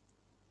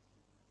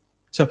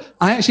 So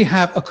I actually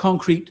have a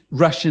concrete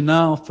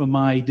rationale for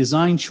my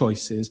design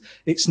choices.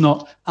 It's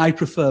not I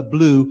prefer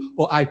blue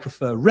or I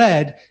prefer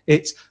red.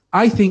 It's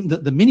I think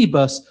that the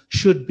minibus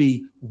should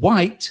be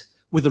white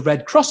with a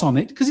red cross on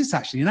it because it's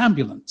actually an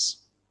ambulance.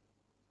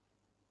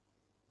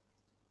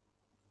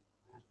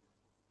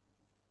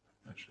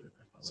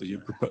 So you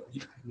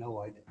propose? No,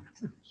 I didn't.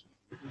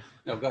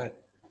 No, go ahead.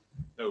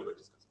 No, but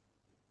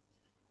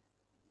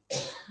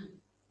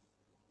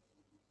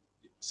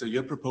so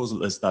your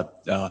proposal is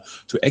that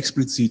to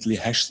explicitly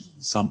hash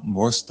some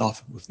more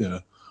stuff with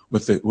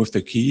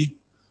the key,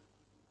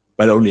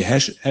 but only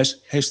hash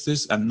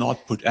this and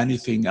not put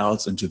anything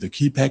else into the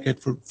key packet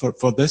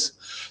for this.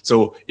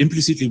 So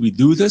implicitly we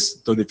do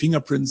this. So the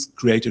fingerprints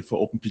created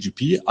for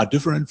OpenPGP are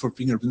different for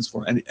fingerprints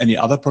for any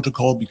other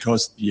protocol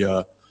because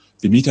the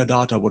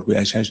metadata what we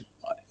hash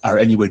are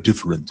anyway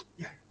different.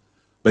 Yeah.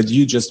 But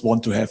you just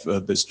want to have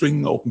the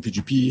string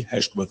OpenPGP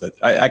hashed with it.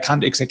 I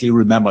can't exactly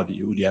remember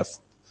the UDF.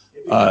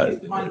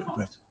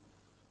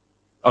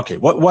 Okay,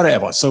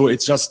 whatever. So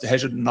it's just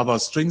hash another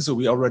string. So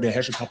we already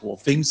hash a couple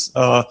of things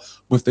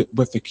with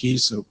the key.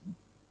 So,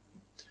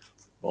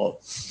 well,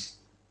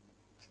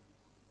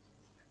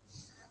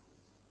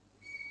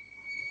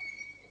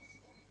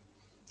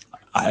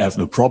 I have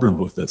no problem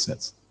with this.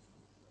 That's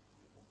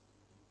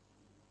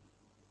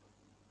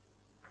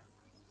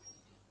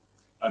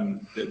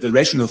the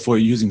rationale for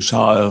using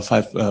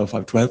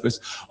SHA-512 is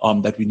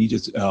that we need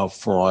it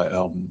for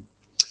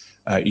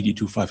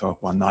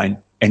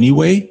ED25519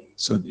 anyway,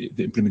 so the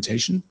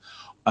implementation.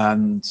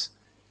 And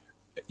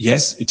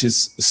yes, it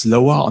is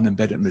slower on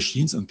embedded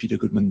machines, and Peter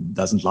Goodman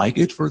doesn't like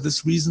it for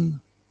this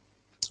reason.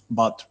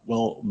 But,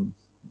 well,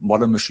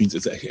 modern machines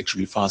is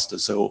actually faster.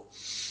 So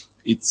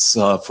it's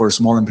for a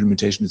small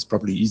implementation, it's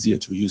probably easier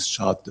to use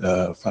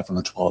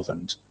SHA-512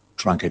 and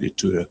truncate it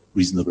to a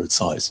reasonable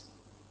size.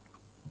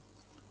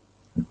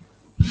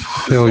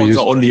 It's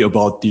only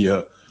about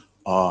the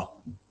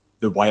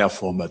wire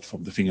format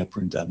from the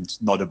fingerprint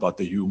and not about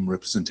the human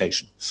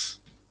representation.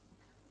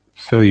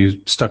 Phil,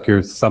 you stuck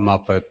your thumb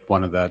up at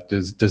one of that.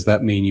 Does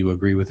that mean you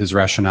agree with his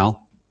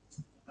rationale?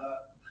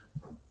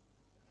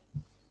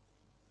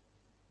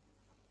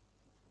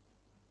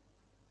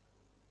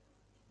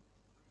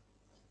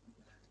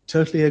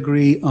 Totally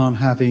agree on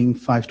having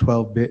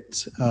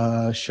 512-bit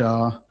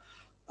SHA.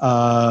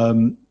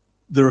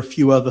 there are a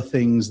few other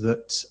things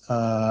that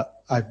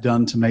I've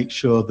done to make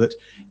sure that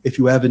if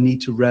you ever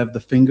need to rev the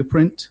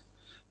fingerprint,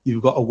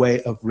 you've got a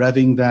way of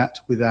revving that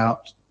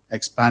without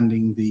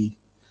expanding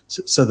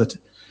so that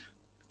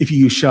if you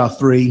use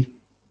SHA-3,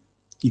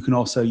 you can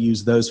also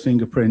use those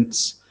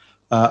fingerprints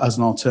as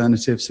an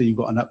alternative, so you've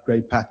got an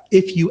upgrade path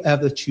if you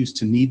ever choose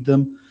to need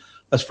them.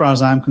 As far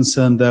as I'm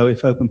concerned, though,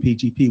 if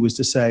OpenPGP was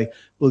to say,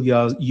 well,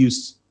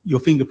 your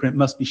fingerprint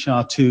must be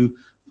SHA-2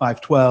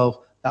 512,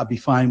 that'd be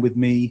fine with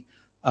me.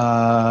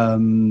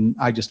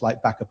 I just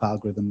like backup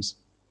algorithms.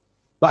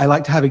 But I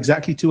like to have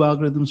exactly 2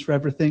 algorithms for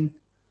everything.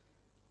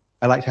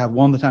 I like to have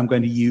one that I'm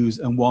going to use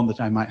and one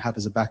that I might have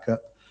as a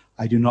backup.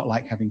 I do not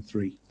like having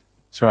 3.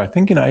 So I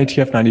think in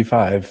IETF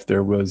 95,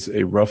 there was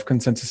a rough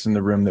consensus in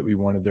the room that we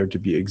wanted there to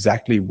be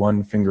exactly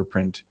 1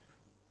 fingerprint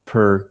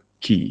per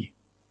key.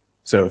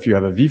 So if you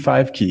have a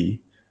V5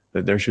 key,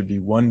 that there should be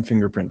 1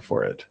 fingerprint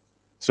for it.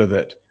 So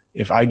that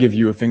if I give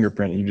you a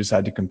fingerprint and you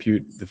decide to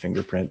compute the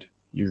fingerprint,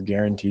 you're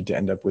guaranteed to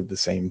end up with the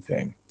same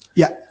thing.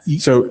 Yeah.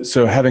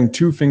 So having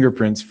 2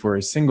 fingerprints for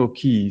a single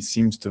key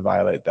seems to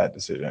violate that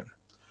decision.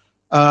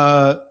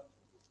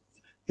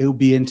 It will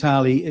be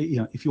entirely,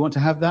 if you want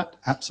to have that,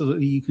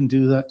 absolutely you can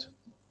do that.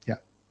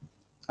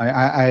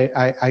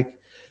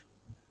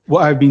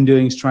 What I've been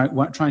doing is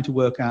trying to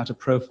work out a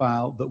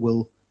profile that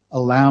will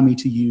allow me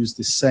to use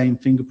the same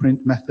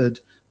fingerprint method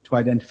to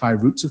identify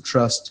roots of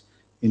trust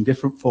in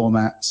different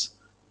formats,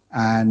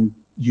 and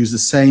use the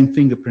same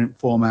fingerprint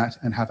format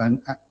and have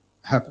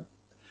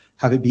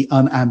it be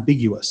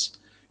unambiguous.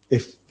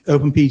 If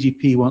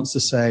OpenPGP wants to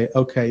say,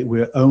 okay,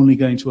 we're only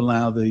going to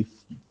allow the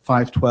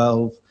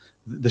 512,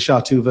 the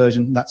SHA-2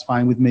 version, that's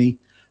fine with me.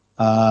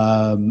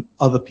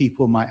 Other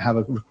people might have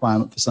a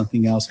requirement for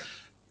something else.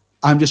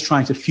 I'm just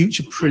trying to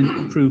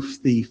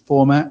future-proof the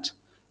format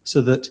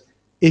so that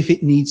if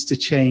it needs to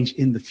change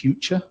in the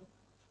future,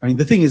 I mean,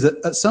 the thing is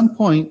that at some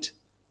point,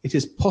 it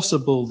is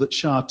possible that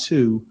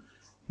SHA-2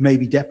 may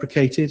be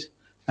deprecated,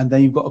 and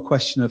then you've got a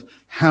question of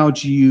how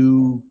do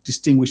you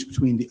distinguish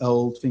between the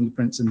old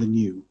fingerprints and the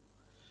new.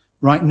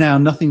 Right now,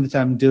 nothing that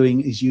I'm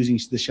doing is using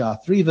the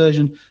SHA-3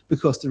 version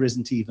because there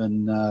isn't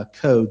even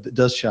code that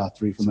does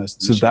SHA-3 for most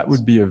of the machines. That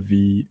would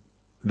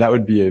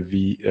be a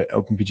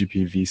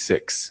OpenPGP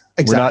v6.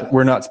 Exactly.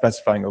 We're not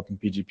specifying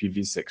OpenPGP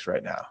v6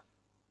 right now.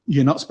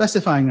 You're not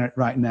specifying it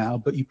right now,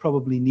 but you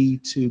probably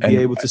need to be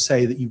able to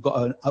say that you've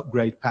got an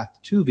upgrade path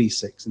to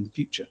v6 in the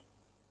future.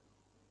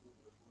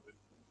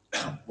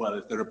 Well,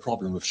 if there's a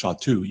problem with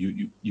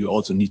SHA-2, you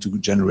also need to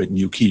generate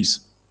new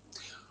keys.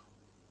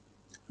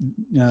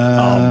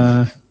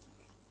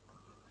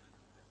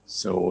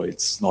 So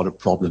it's not a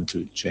problem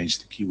to change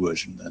the key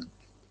version then.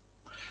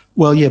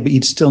 Well, yeah, but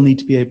you'd still need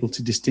to be able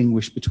to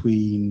distinguish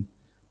between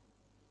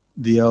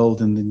the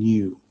old and the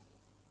new.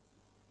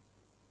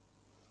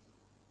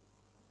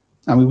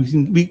 I mean,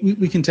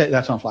 we can take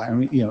that offline. I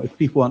mean, if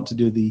people want to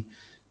do the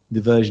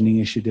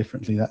versioning issue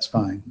differently, that's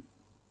fine.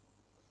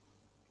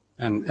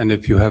 And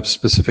if you have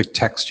specific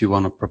text you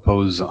want to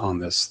propose on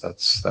this,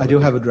 I do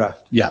have a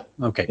draft. Yeah.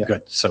 Okay. Yeah.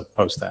 Good. So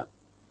post that.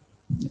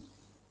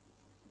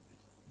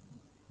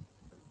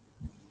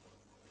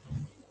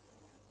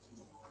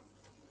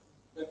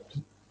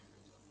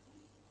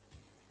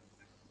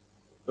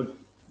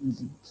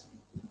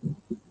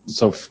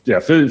 So yeah,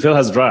 Phil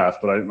has a draft,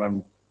 but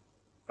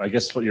I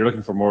guess what you're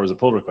looking for more is a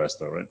pull request,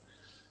 though, right?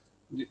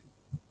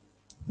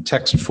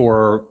 Text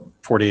for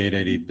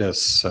 4880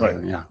 bis.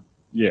 Right. Yeah.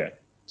 Yeah.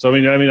 So I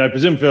mean, I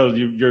presume, Phil,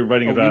 you're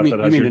writing a draft that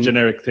has your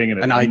generic thing in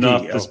it, an ID,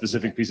 not the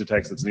specific piece of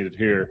text that's needed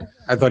here.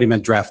 I thought he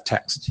meant draft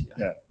text.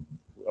 Yeah.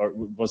 Or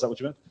was that what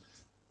you meant?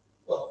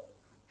 Well,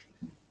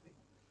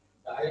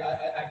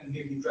 I can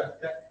give you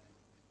draft text.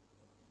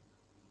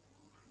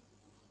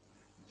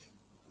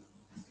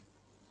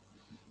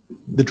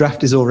 The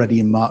draft is already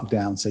in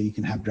Markdown, so you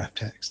can have draft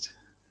text.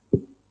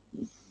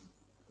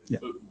 Yeah.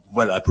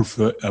 Well,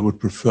 I would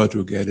prefer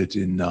to get it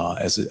in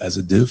as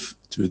a div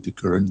to the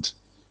current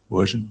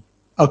version.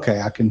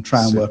 Okay, I can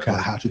try and work out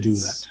how to do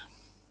that.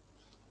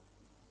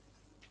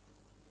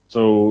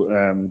 So,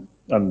 and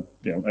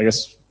I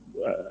guess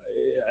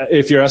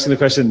if you're asking the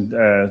question,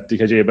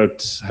 DKG,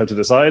 about how to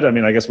decide, I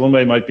mean, I guess one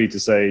way might be to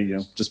say,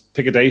 just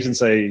pick a date and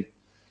say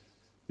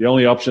the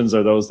only options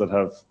are those that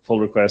have pull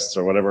requests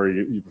or whatever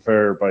you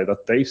prefer by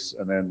that date,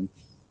 and then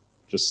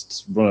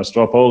just run a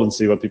straw poll and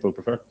see what people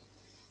prefer.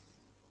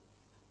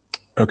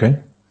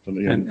 Okay.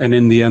 And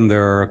in the end,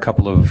 there are a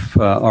couple of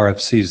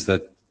RFCs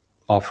that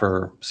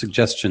offer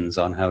suggestions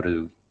on how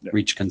to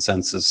reach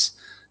consensus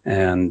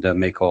and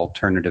make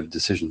alternative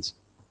decisions.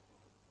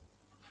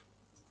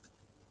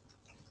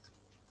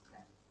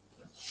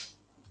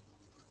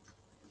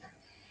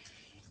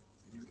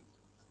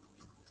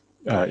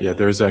 Yeah,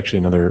 there's actually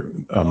another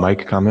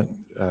Mike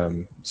comment.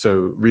 So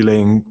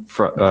relaying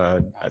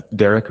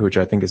Derek, which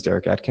I think is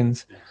Derek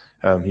Atkins,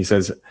 he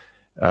says,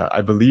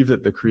 I believe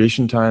that the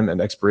creation time and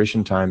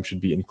expiration time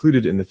should be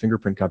included in the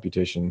fingerprint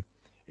computation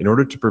in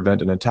order to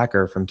prevent an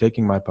attacker from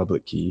taking my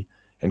public key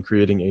and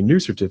creating a new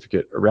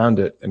certificate around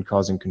it and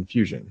causing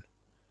confusion.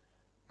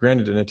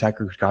 Granted, an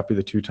attacker could copy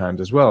the 2 times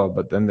as well,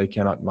 but then they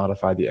cannot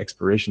modify the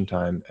expiration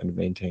time and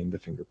maintain the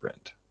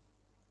fingerprint.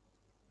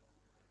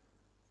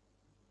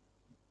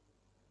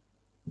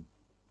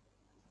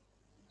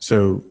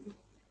 So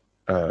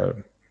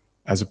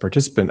as a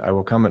participant, I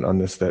will comment on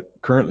this,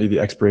 that currently the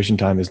expiration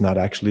time is not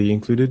actually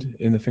included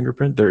in the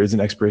fingerprint. There is an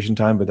expiration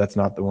time, but that's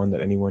not the one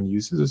that anyone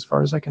uses as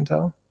far as I can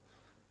tell.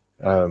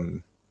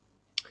 And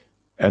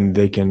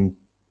they can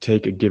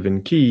take a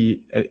given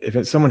key.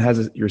 If someone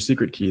has your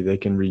secret key, they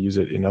can reuse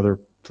it in other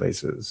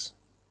places.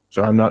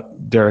 So I'm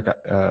not, Derek,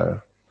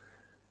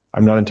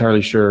 I'm not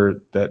entirely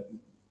sure that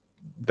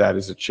that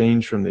is a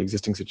change from the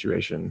existing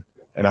situation.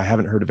 And I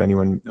haven't heard of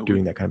anyone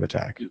doing that kind of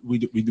attack. We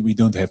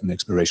don't have an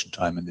expiration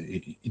time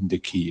in the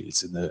key.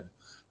 It's in the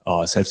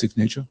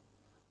self-signature.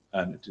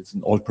 And it's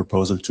an old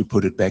proposal to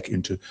put it back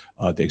into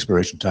the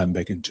expiration time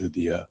back into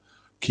the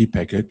key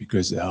packet,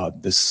 because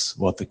this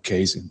was the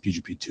case in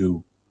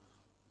PGP2.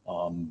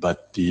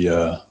 But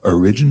the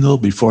original,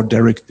 before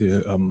Derek,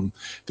 the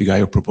guy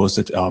who proposed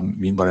it,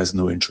 meanwhile has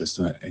no interest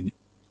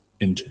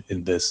in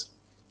this.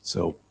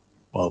 So,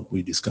 well,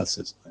 we discussed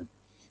this.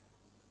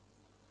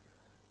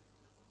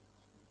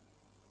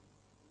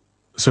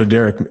 So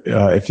Derek,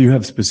 if you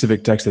have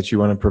specific text that you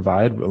want to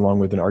provide along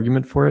with an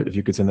argument for it, if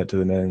you could send that to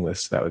the mailing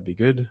list, that would be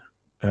good.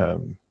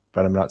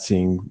 But I'm not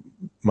seeing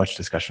much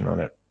discussion on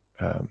it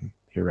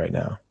here right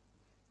now.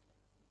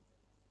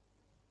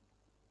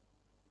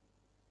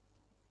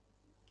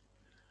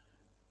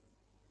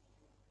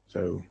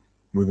 So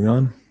moving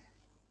on.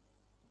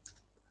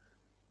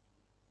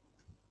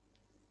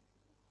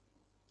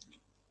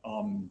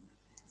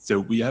 So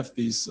we have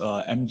this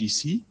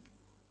MDC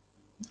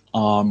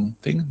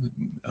thing,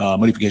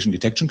 modification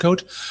detection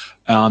code,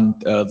 and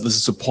this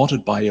is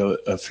supported by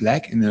a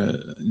flag in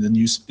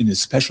a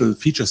special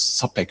features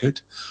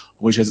subpacket,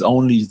 which has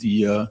only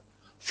the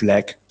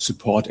flag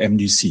support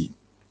MDC,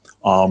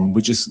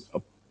 which is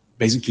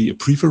basically a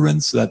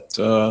preference that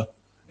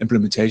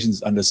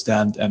implementations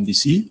understand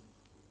MDC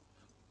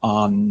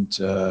and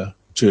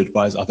to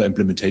advise other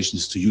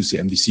implementations to use the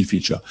MDC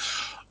feature.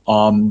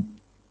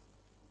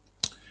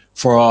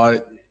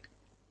 For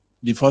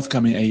the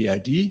forthcoming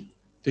AEID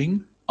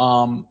thing,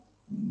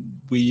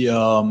 we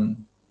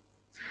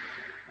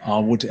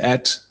would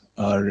add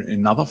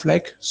another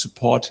flag,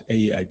 support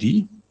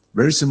AEID,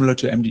 very similar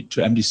to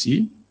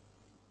MDC,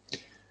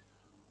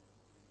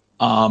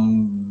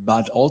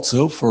 but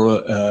also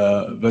for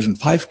version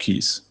 5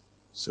 keys.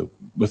 So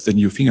with the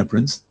new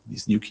fingerprints,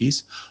 these new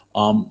keys,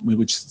 we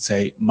would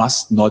say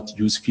must not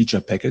use feature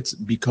packets,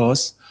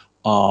 because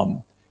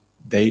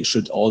they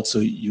should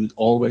also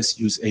always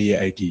use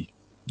AEID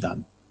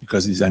then,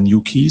 because these are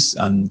new keys,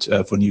 and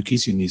for new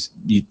keys you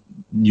need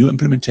new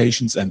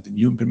implementations, and the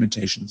new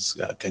implementations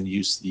can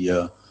use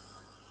the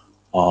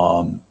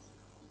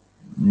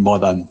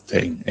modern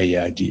thing,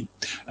 AEID.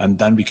 And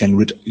then we can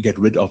get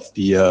rid of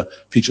the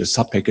feature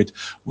subpacket,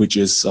 which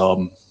is,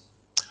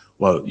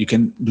 well, you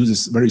can do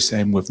this very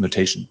same with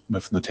notation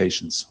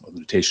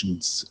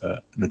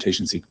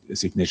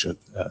signature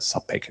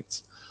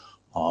subpackets.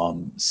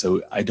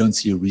 So I don't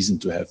see a reason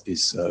to have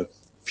this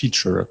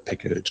feature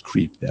packet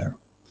creep there.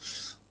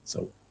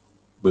 So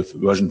with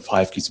version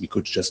 5 keys, we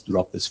could just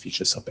drop this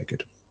feature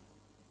subpacket.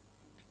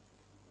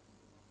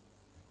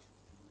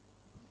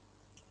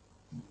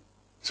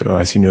 So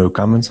I see no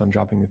comments on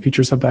dropping the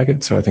feature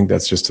subpacket, so I think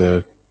that's just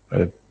a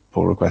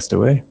pull request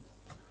away.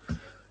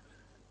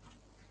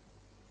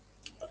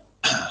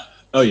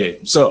 Oh yeah,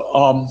 so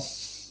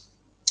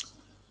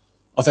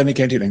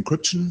authenticated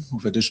encryption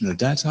with additional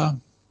data.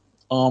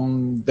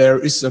 There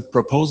is a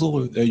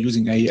proposal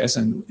using AES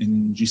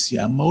in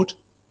GCM mode,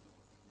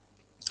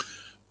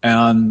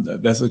 and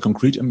there's a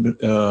concrete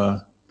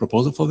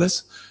proposal for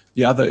this.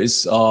 The other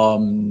is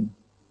to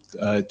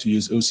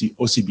use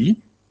OCB.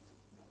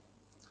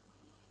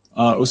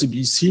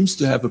 OCB seems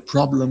to have a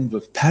problem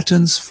with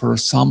patterns for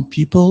some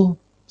people,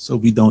 so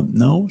we don't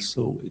know.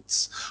 So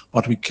it's,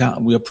 but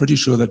we are pretty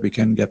sure that we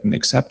can get an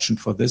exception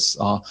for this,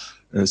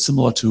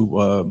 similar to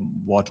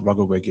what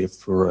Ruggerway gave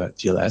for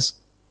TLS.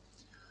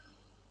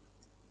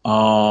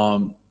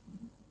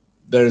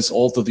 There is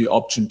also the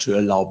option to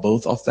allow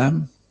both of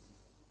them,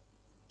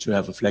 to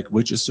have a flag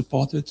which is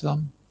supported,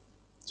 to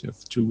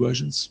have 2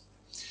 versions.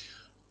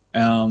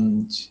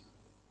 And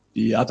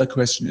the other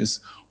question is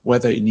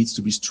whether it needs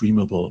to be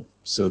streamable,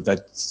 so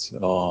that,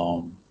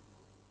 or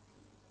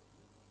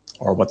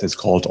what is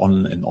called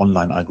an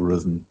online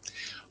algorithm,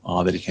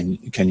 that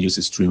it can use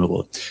as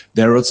streamable.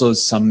 There are also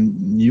some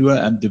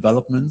newer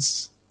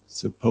developments.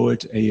 So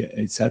POET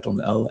AZ on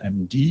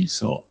LMD.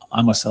 So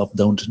I myself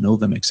don't know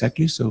them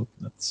exactly. So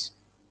that's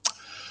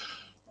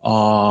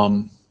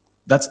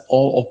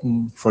all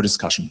open for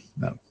discussion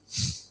now,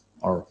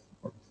 or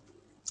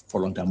for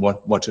a long time.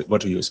 What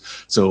to use?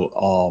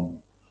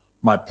 So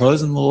my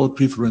personal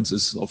preference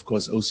is, of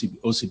course,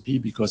 OCP,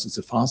 because it's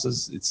the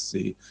fastest, it's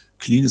the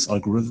cleanest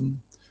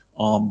algorithm.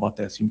 But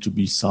there seem to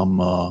be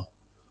some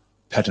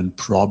pattern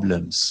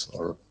problems,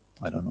 or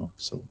I don't know.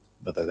 So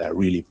whether there are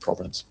really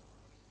problems.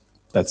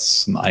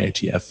 That's an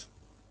IETF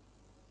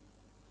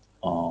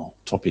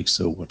topics.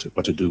 So what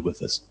to do with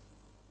this?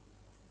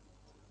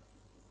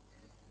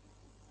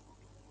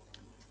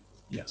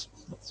 Yes.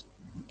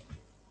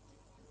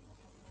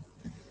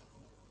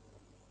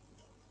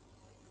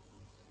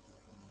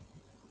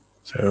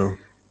 So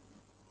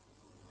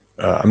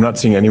I'm not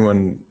seeing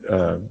anyone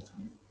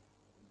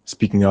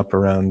speaking up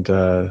around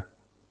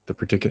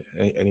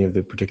any of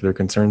the particular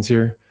concerns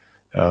here.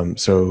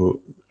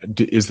 So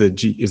is the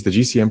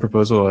GCM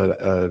proposal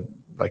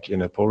like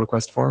in a pull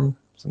request form,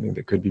 something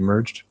that could be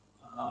merged?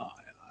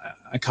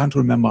 I can't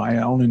remember. I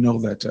only know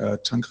that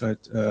Tancred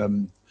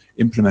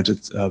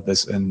implemented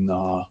this in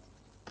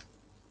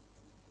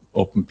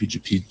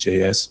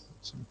OpenPGP.js.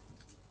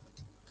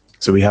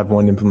 So we have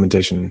one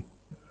implementation.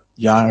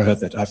 Yeah, I heard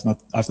that. I've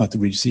not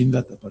really seen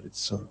that, but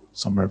it's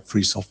somewhere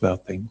free software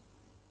thing.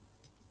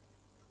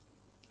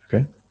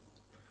 Okay.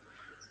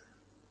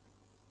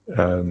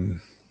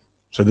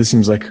 So this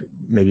seems like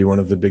maybe one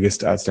of the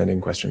biggest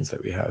outstanding questions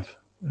that we have.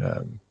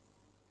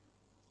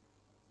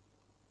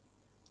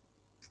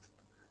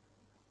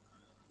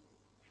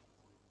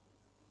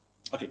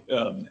 Okay.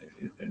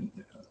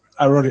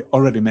 I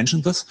already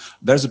mentioned this.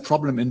 There's a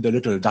problem in the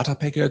little data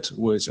packet,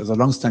 which is a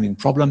long-standing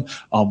problem.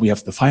 We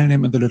have the file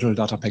name in the little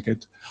data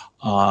packet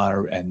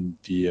and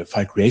the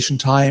file creation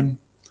time,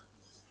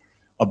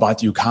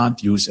 but you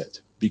can't use it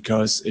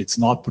because it's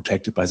not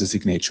protected by the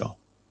signature.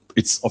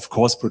 It's of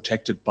course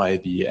protected by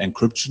the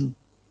encryption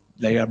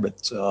layer,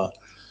 but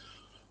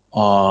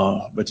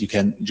you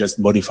can just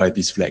modify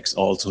these flags.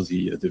 Also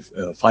the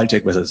file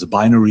tag, whether it's a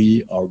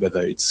binary or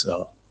whether it's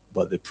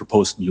the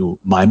proposed new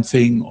MIME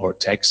thing or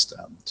text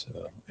and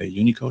a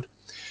Unicode.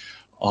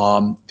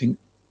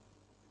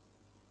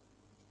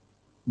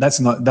 That's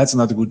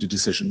not a good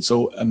decision.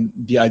 So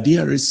the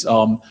idea is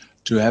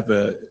to have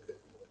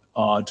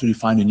to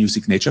define a new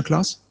signature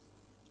class.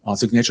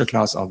 Signature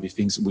class are the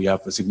things we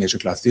have: a signature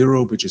class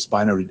 0, which is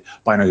binary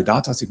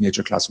data;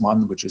 signature class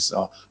 1, which is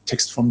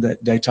text from the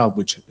data,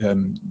 which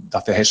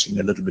does the hashing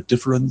a little bit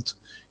different.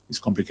 It's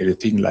complicated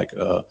thing like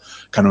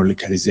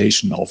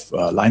canonicalization of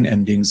line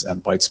endings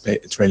and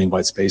trailing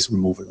white space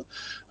removal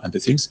and the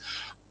things.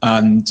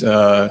 And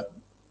the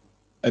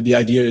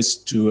idea is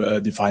to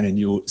define a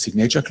new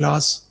signature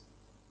class,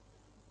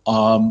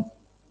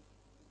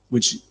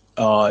 which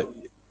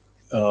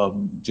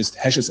just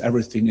hashes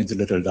everything in the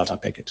little data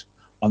packet.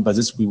 And by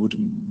this, we would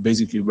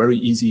basically very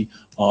easy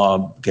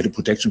get a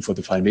protection for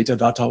the file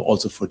metadata,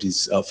 also for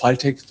this file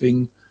tag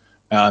thing.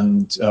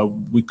 And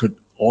we could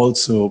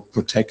also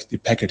protect the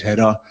packet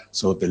header,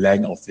 so the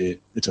lang of the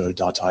little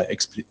data,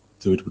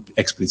 so it would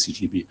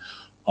explicitly be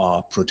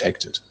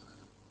protected.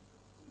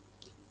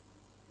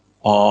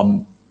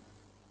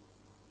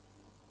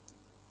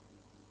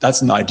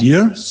 That's an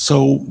idea,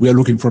 so we are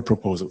looking for a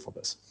proposal for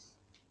this.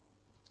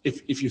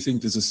 If you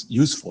think this is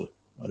useful,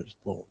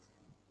 well,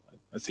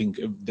 I think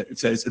if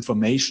there is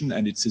information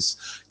and it is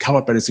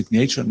covered by the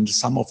signature and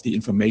some of the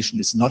information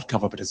is not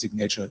covered by the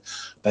signature,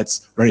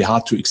 that's very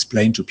hard to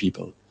explain to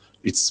people.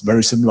 It's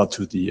very similar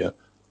to the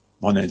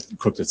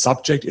non-encrypted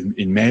subject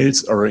in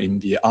mails or in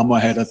the ARMOR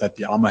header, that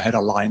the ARMOR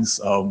header lines,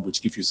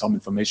 which give you some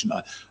information,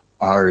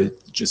 are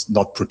just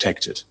not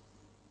protected.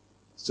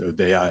 So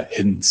they are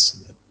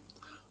hints,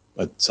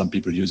 but some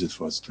people use it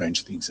for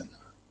strange things.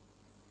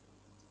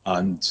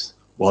 And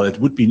well, it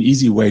would be an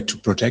easy way to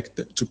protect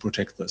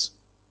this.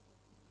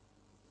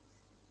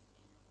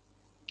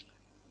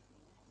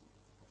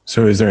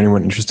 So is there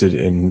anyone interested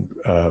in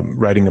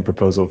writing a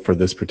proposal for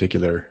this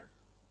particular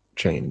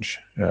change?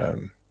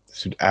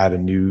 Should add a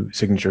new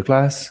signature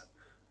class.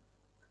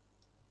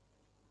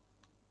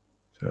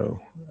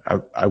 So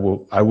I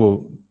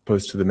will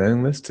post to the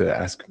mailing list to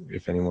ask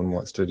if anyone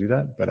wants to do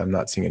that, but I'm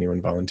not seeing anyone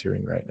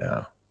volunteering right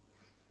now.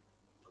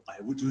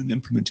 I would do an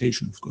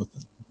implementation, of course.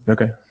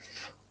 Okay.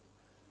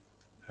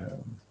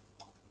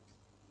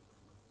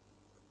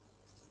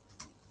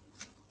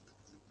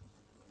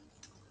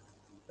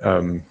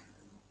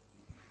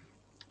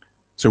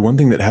 So one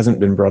thing that hasn't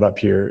been brought up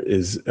here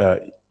is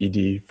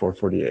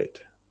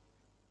ED448.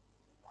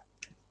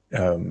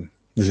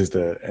 This is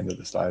the end of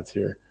the slides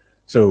here.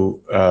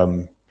 So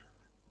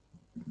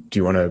do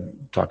you want to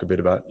talk a bit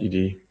about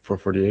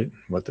ED448,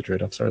 what the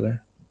trade-offs are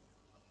there?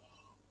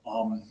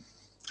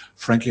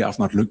 Frankly, I've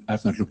not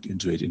looked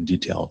into it in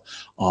detail,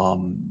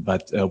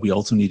 but we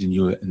also need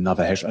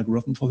another hash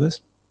algorithm for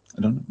this.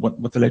 I don't know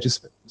what the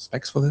latest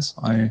specs for this.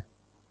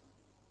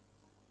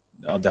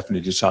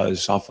 Definitely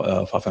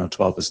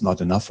SHA-512 is not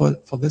enough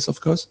for this,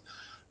 of course,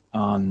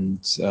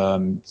 and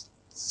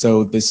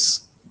so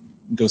this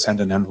goes hand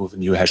in hand with a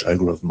new hash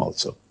algorithm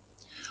also.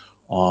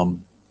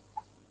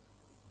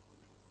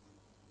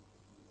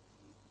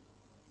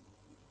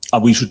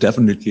 We should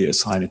definitely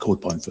assign a code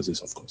point for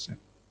this, of course.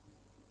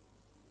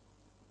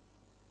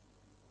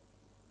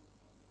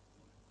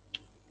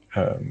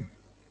 Yeah.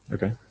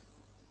 Okay.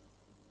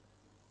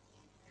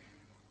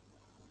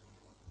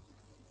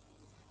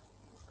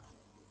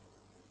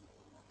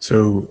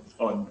 So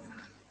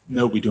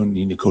no, we don't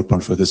need a code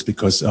point for this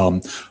because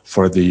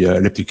for the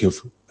elliptic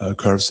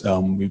curves,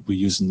 we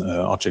use an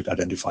object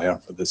identifier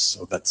for this,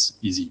 so that's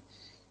easy.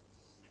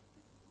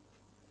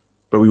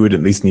 but we would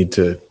at least need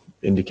to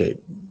indicate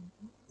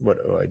what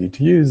OID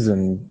to use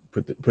and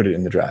put it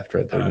in the draft,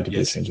 right? There would need to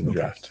be a change in the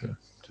draft to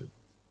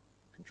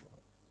control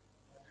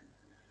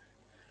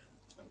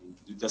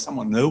it. Does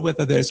someone know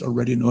whether there's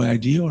already an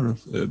OID or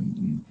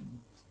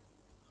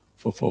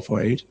for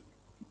 448?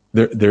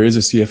 There is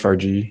a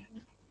CFRG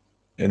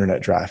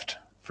internet draft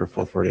for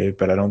 448,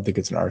 but I don't think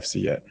it's an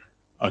RFC yet.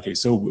 Okay,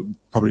 so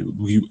probably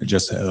we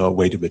just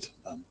wait a bit.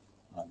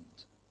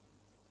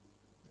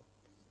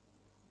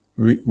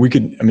 We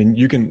could, I mean,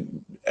 you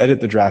can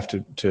edit the draft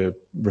to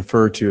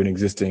refer to an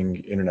existing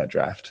internet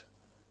draft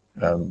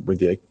with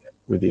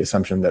the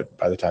assumption that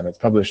by the time it's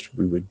published,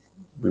 it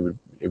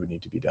would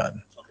need to be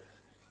done.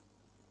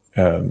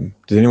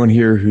 Does anyone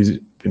here who's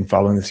been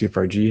following the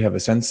CFRG have a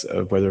sense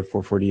of whether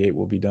 448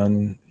 will be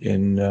done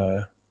in?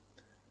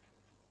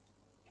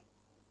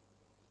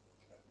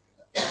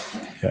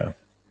 Yeah.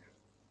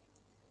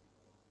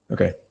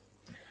 Okay.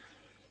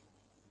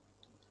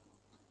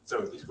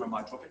 So these were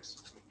my topics.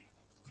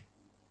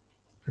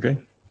 Okay.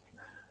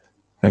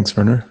 Thanks,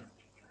 Werner.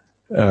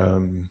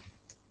 No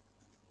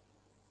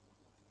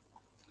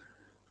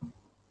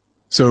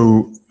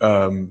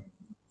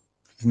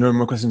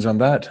more questions on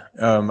that.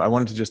 I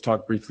wanted to just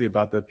talk briefly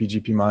about the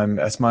PGP MIME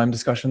SMIME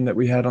discussion that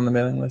we had on the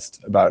mailing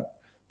list about,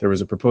 there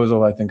was a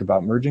proposal, I think,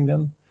 about merging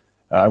them.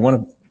 I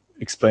want to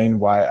explain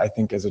why I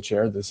think as a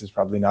chair, this is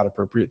probably not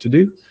appropriate to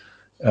do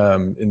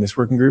in this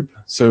working group.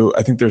 So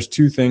I think there's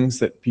two things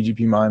that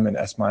PGP MIME and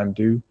SMIME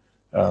do.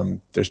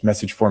 There's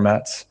message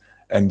formats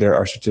and there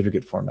are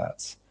certificate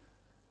formats.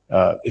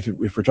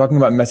 If we're talking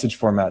about message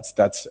formats,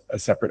 that's a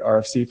separate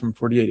RFC from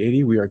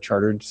 4880. We are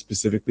chartered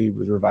specifically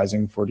with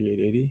revising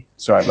 4880.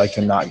 So I'd like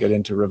to not get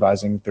into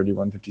revising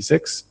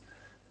 3156.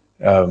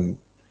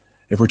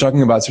 If we're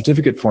talking about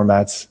certificate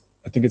formats,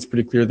 I think it's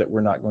pretty clear that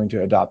we're not going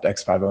to adopt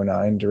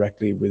X509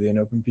 directly within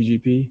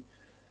OpenPGP.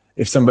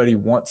 If somebody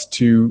wants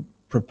to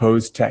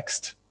propose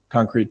text,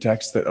 concrete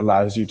text that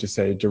allows you to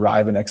say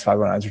derive an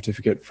X509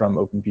 certificate from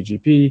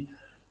OpenPGP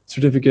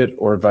certificate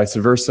or vice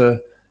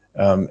versa,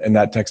 and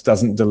that text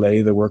doesn't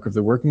delay the work of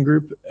the working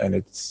group and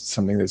it's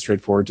something that's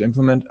straightforward to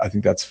implement, I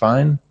think that's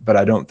fine, but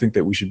I don't think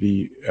that we should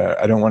be,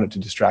 I don't want it to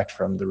distract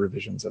from the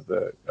revisions of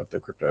the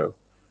crypto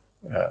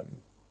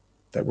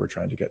that we're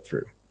trying to get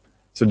through.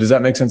 So does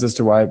that make sense as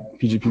to why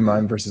PGP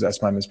MIME versus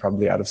SMIME is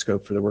probably out of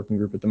scope for the working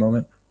group at the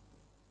moment?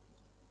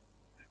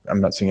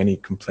 I'm not seeing any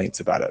complaints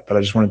about it, but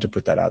I just wanted to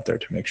put that out there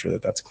to make sure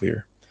that that's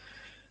clear.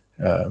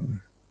 If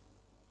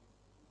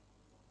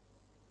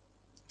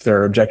there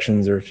are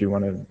objections or if you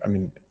want to, I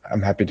mean,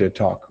 I'm happy to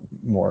talk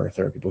more if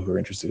there are people who are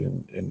interested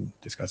in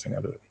discussing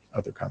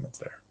other comments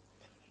there.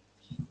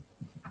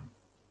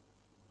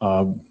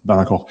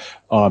 Bernard,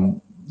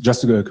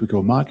 just a quick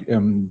remark,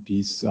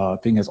 this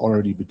thing has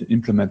already been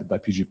implemented by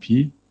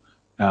PGP,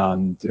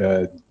 and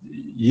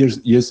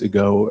years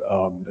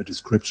ago, a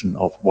description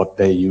of what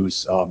they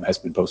use has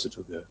been posted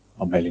to the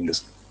mailing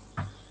list.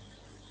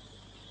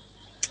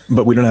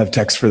 But we don't have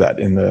text for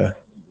that in the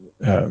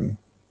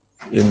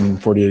in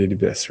 4880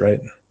 bis,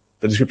 right?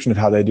 The description of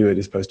how they do it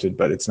is posted,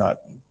 but it's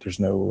not. There's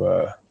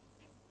no.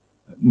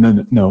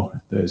 No,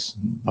 there's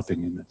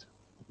nothing in it.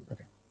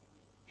 Okay.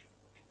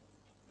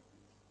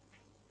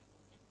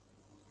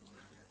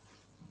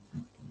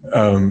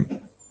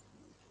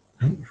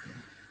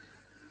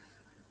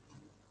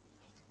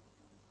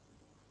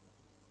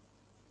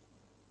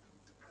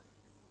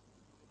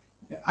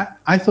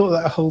 I thought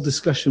that whole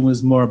discussion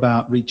was more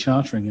about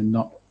rechartering and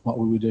not what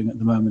we were doing at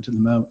the moment.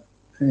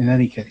 In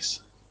any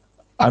case,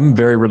 I'm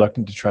very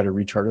reluctant to try to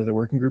recharter the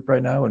working group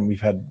right now, and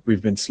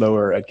we've been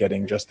slower at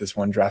getting just this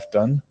one draft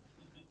done.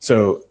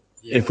 So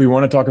if we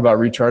want to talk about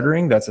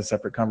rechartering, that's a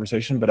separate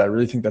conversation, but I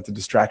really think that's a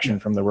distraction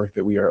from the work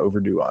that we are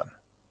overdue on.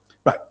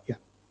 right? Yeah.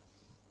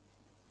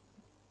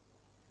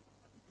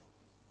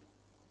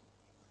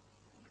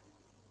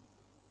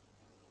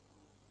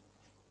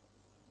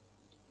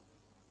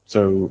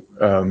 So,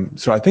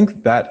 so I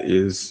think that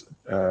is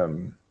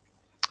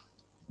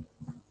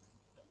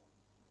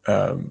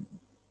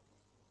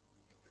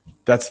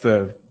that's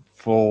the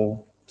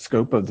full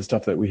scope of the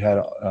stuff that we had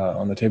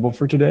on the table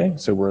for today.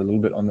 So we're a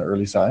little bit on the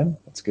early side.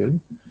 That's good.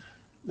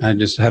 I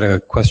just had a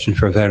question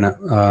for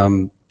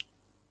Werner.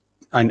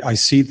 I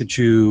see that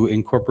you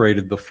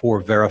incorporated the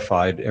 4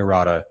 verified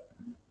errata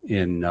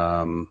in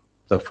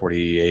the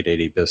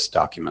 4880 bis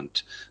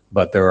document,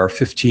 but there are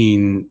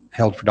 15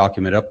 held for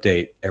document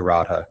update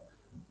errata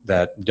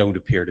that don't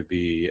appear to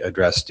be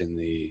addressed in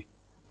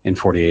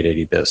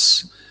 4880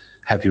 bis.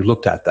 Have you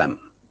looked at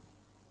them?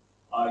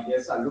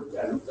 Yes, I looked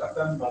at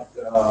them, but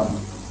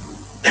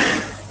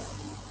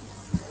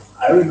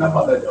I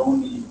remember that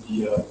only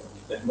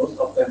that most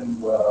of them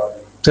were.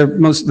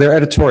 They're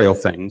editorial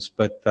things,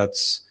 but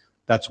that's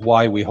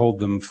why we hold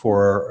them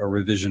for a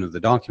revision of the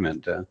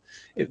document.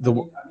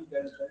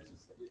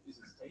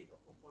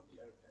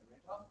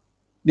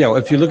 Yeah,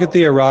 if you look at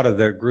the errata,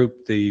 they're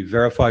grouped. The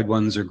verified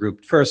ones are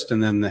grouped first,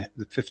 and then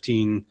the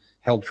 15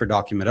 held for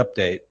document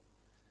update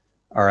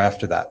are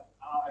after that.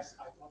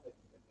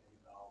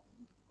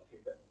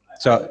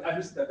 So,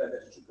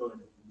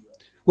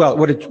 Well,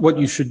 what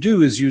you should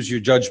do is use your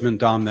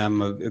judgment on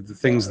them, of the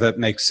things that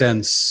make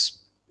sense,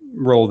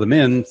 roll them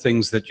in,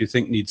 things that you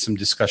think need some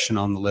discussion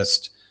on the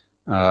list,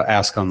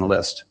 ask on the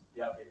list.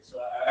 Yeah, okay.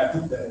 So I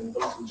put those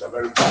which are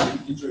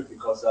verified into it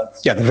because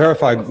that's. Yeah, the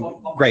verified,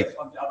 great.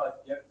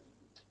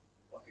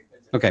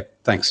 Okay,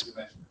 thanks.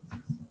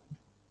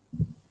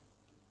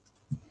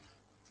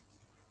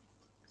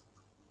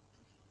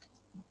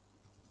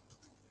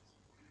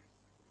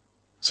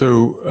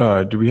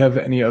 So do we have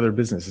any other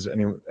business? Is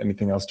there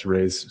anything else to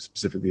raise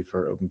specifically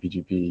for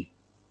OpenPGP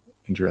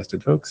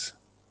interested folks?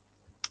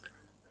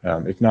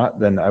 If not,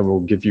 then I will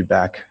give you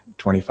back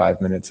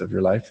 25 minutes of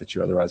your life that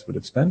you otherwise would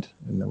have spent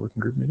in the working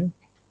group meeting.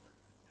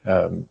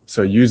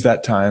 So use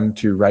that time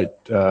to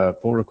write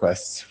pull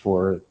requests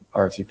for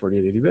RFC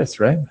 4880 BIS,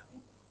 right?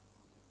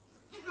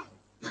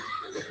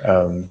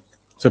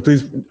 So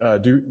please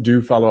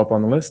do follow up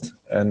on the list,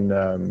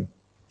 and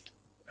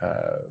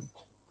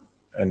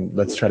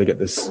let's try to get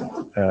this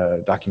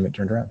document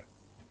turned around.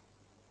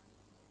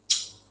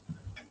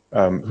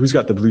 Who's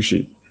got the blue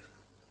sheet?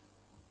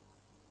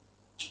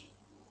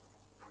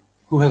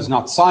 Who has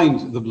not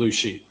signed the blue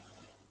sheet?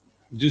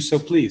 Do so,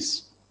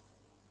 please.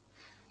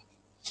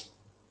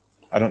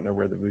 I don't know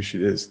where the blue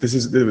sheet is.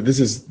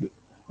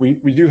 We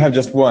do have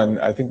just one.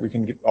 I think we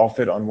can all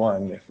fit on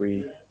one if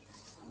we.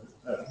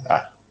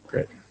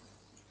 Great.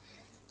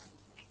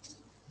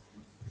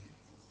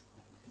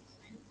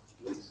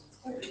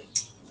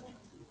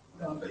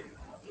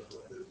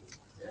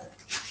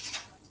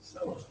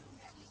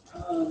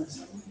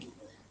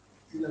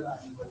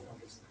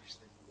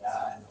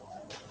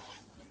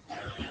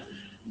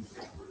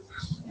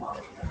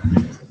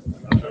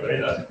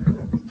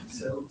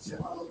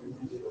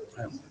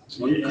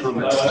 One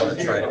comment I want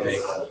to try to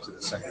make to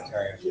the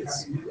Secretariat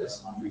is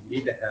we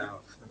need to have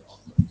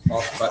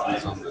off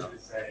buttons on the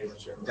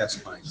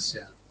desk mics.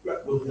 Yeah.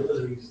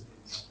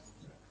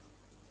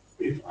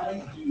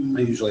 I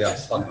usually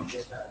unplug them.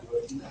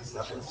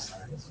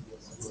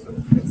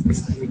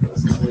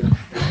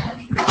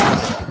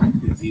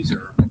 These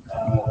are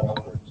more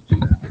awkward to do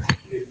that.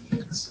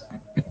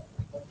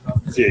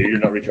 Yeah, you're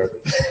not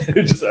recharging.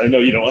 I know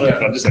you don't want to,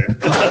 but I'm just saying.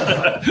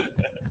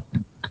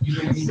 You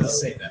don't need to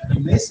say that. You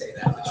may say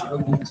that, but you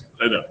don't need to.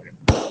 I know.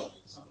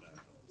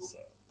 So,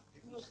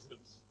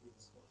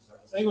 I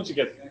think once you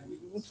get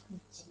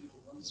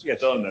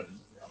done, then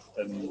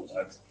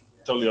I'm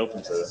totally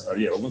open to it. Or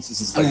yeah, once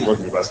this is like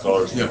working with best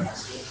callers, then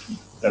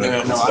I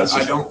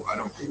don't.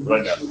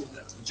 Right now.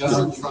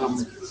 Judging from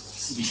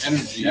the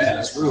energy in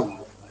this room,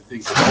 I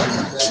think if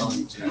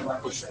we're going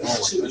to push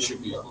forward, we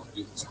should be able to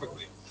do this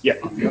quickly. Yeah.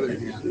 On the other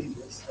hand,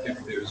 if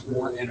there's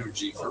more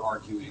energy for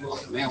arguing on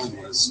the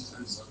mailing list,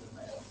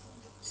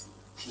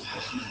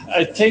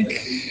 I think,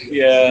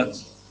 yeah,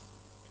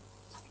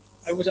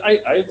 I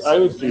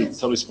would be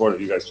totally supportive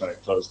of you guys trying to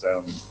close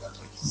down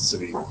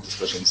city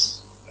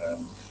discussions.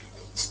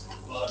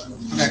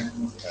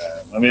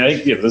 I mean, I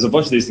think there's a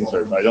bunch of these things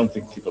where I don't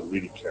think people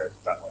really care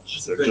that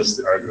much. They're just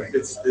arguing.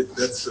 That's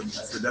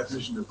the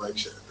definition of bike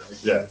share, right?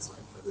 Yeah.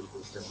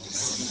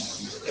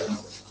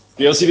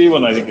 The OCB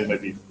one, I think it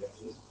might be.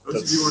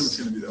 OCB one is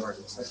going to be the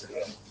hardest.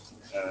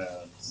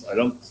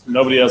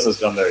 Nobody else has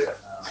gone there yet.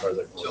 so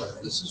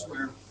this is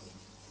where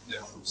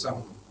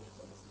some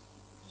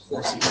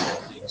forcing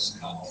techniques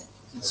help.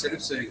 Instead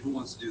of saying who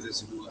wants to do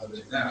this and who wants to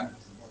do that,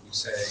 we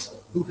say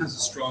who has a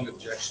strong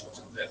objection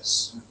to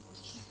this.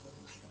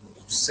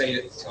 Say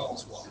it, tell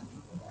us why.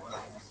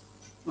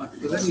 But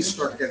then you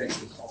start getting,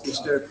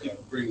 instead of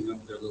people bringing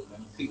up their little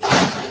feet,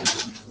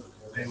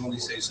 they only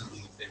say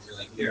something if they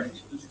really care.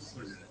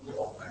 Put it in a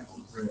wall back.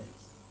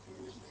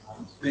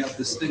 They have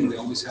this thing, they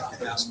always have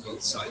to ask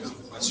both sides of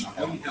the question.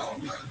 Don't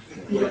help.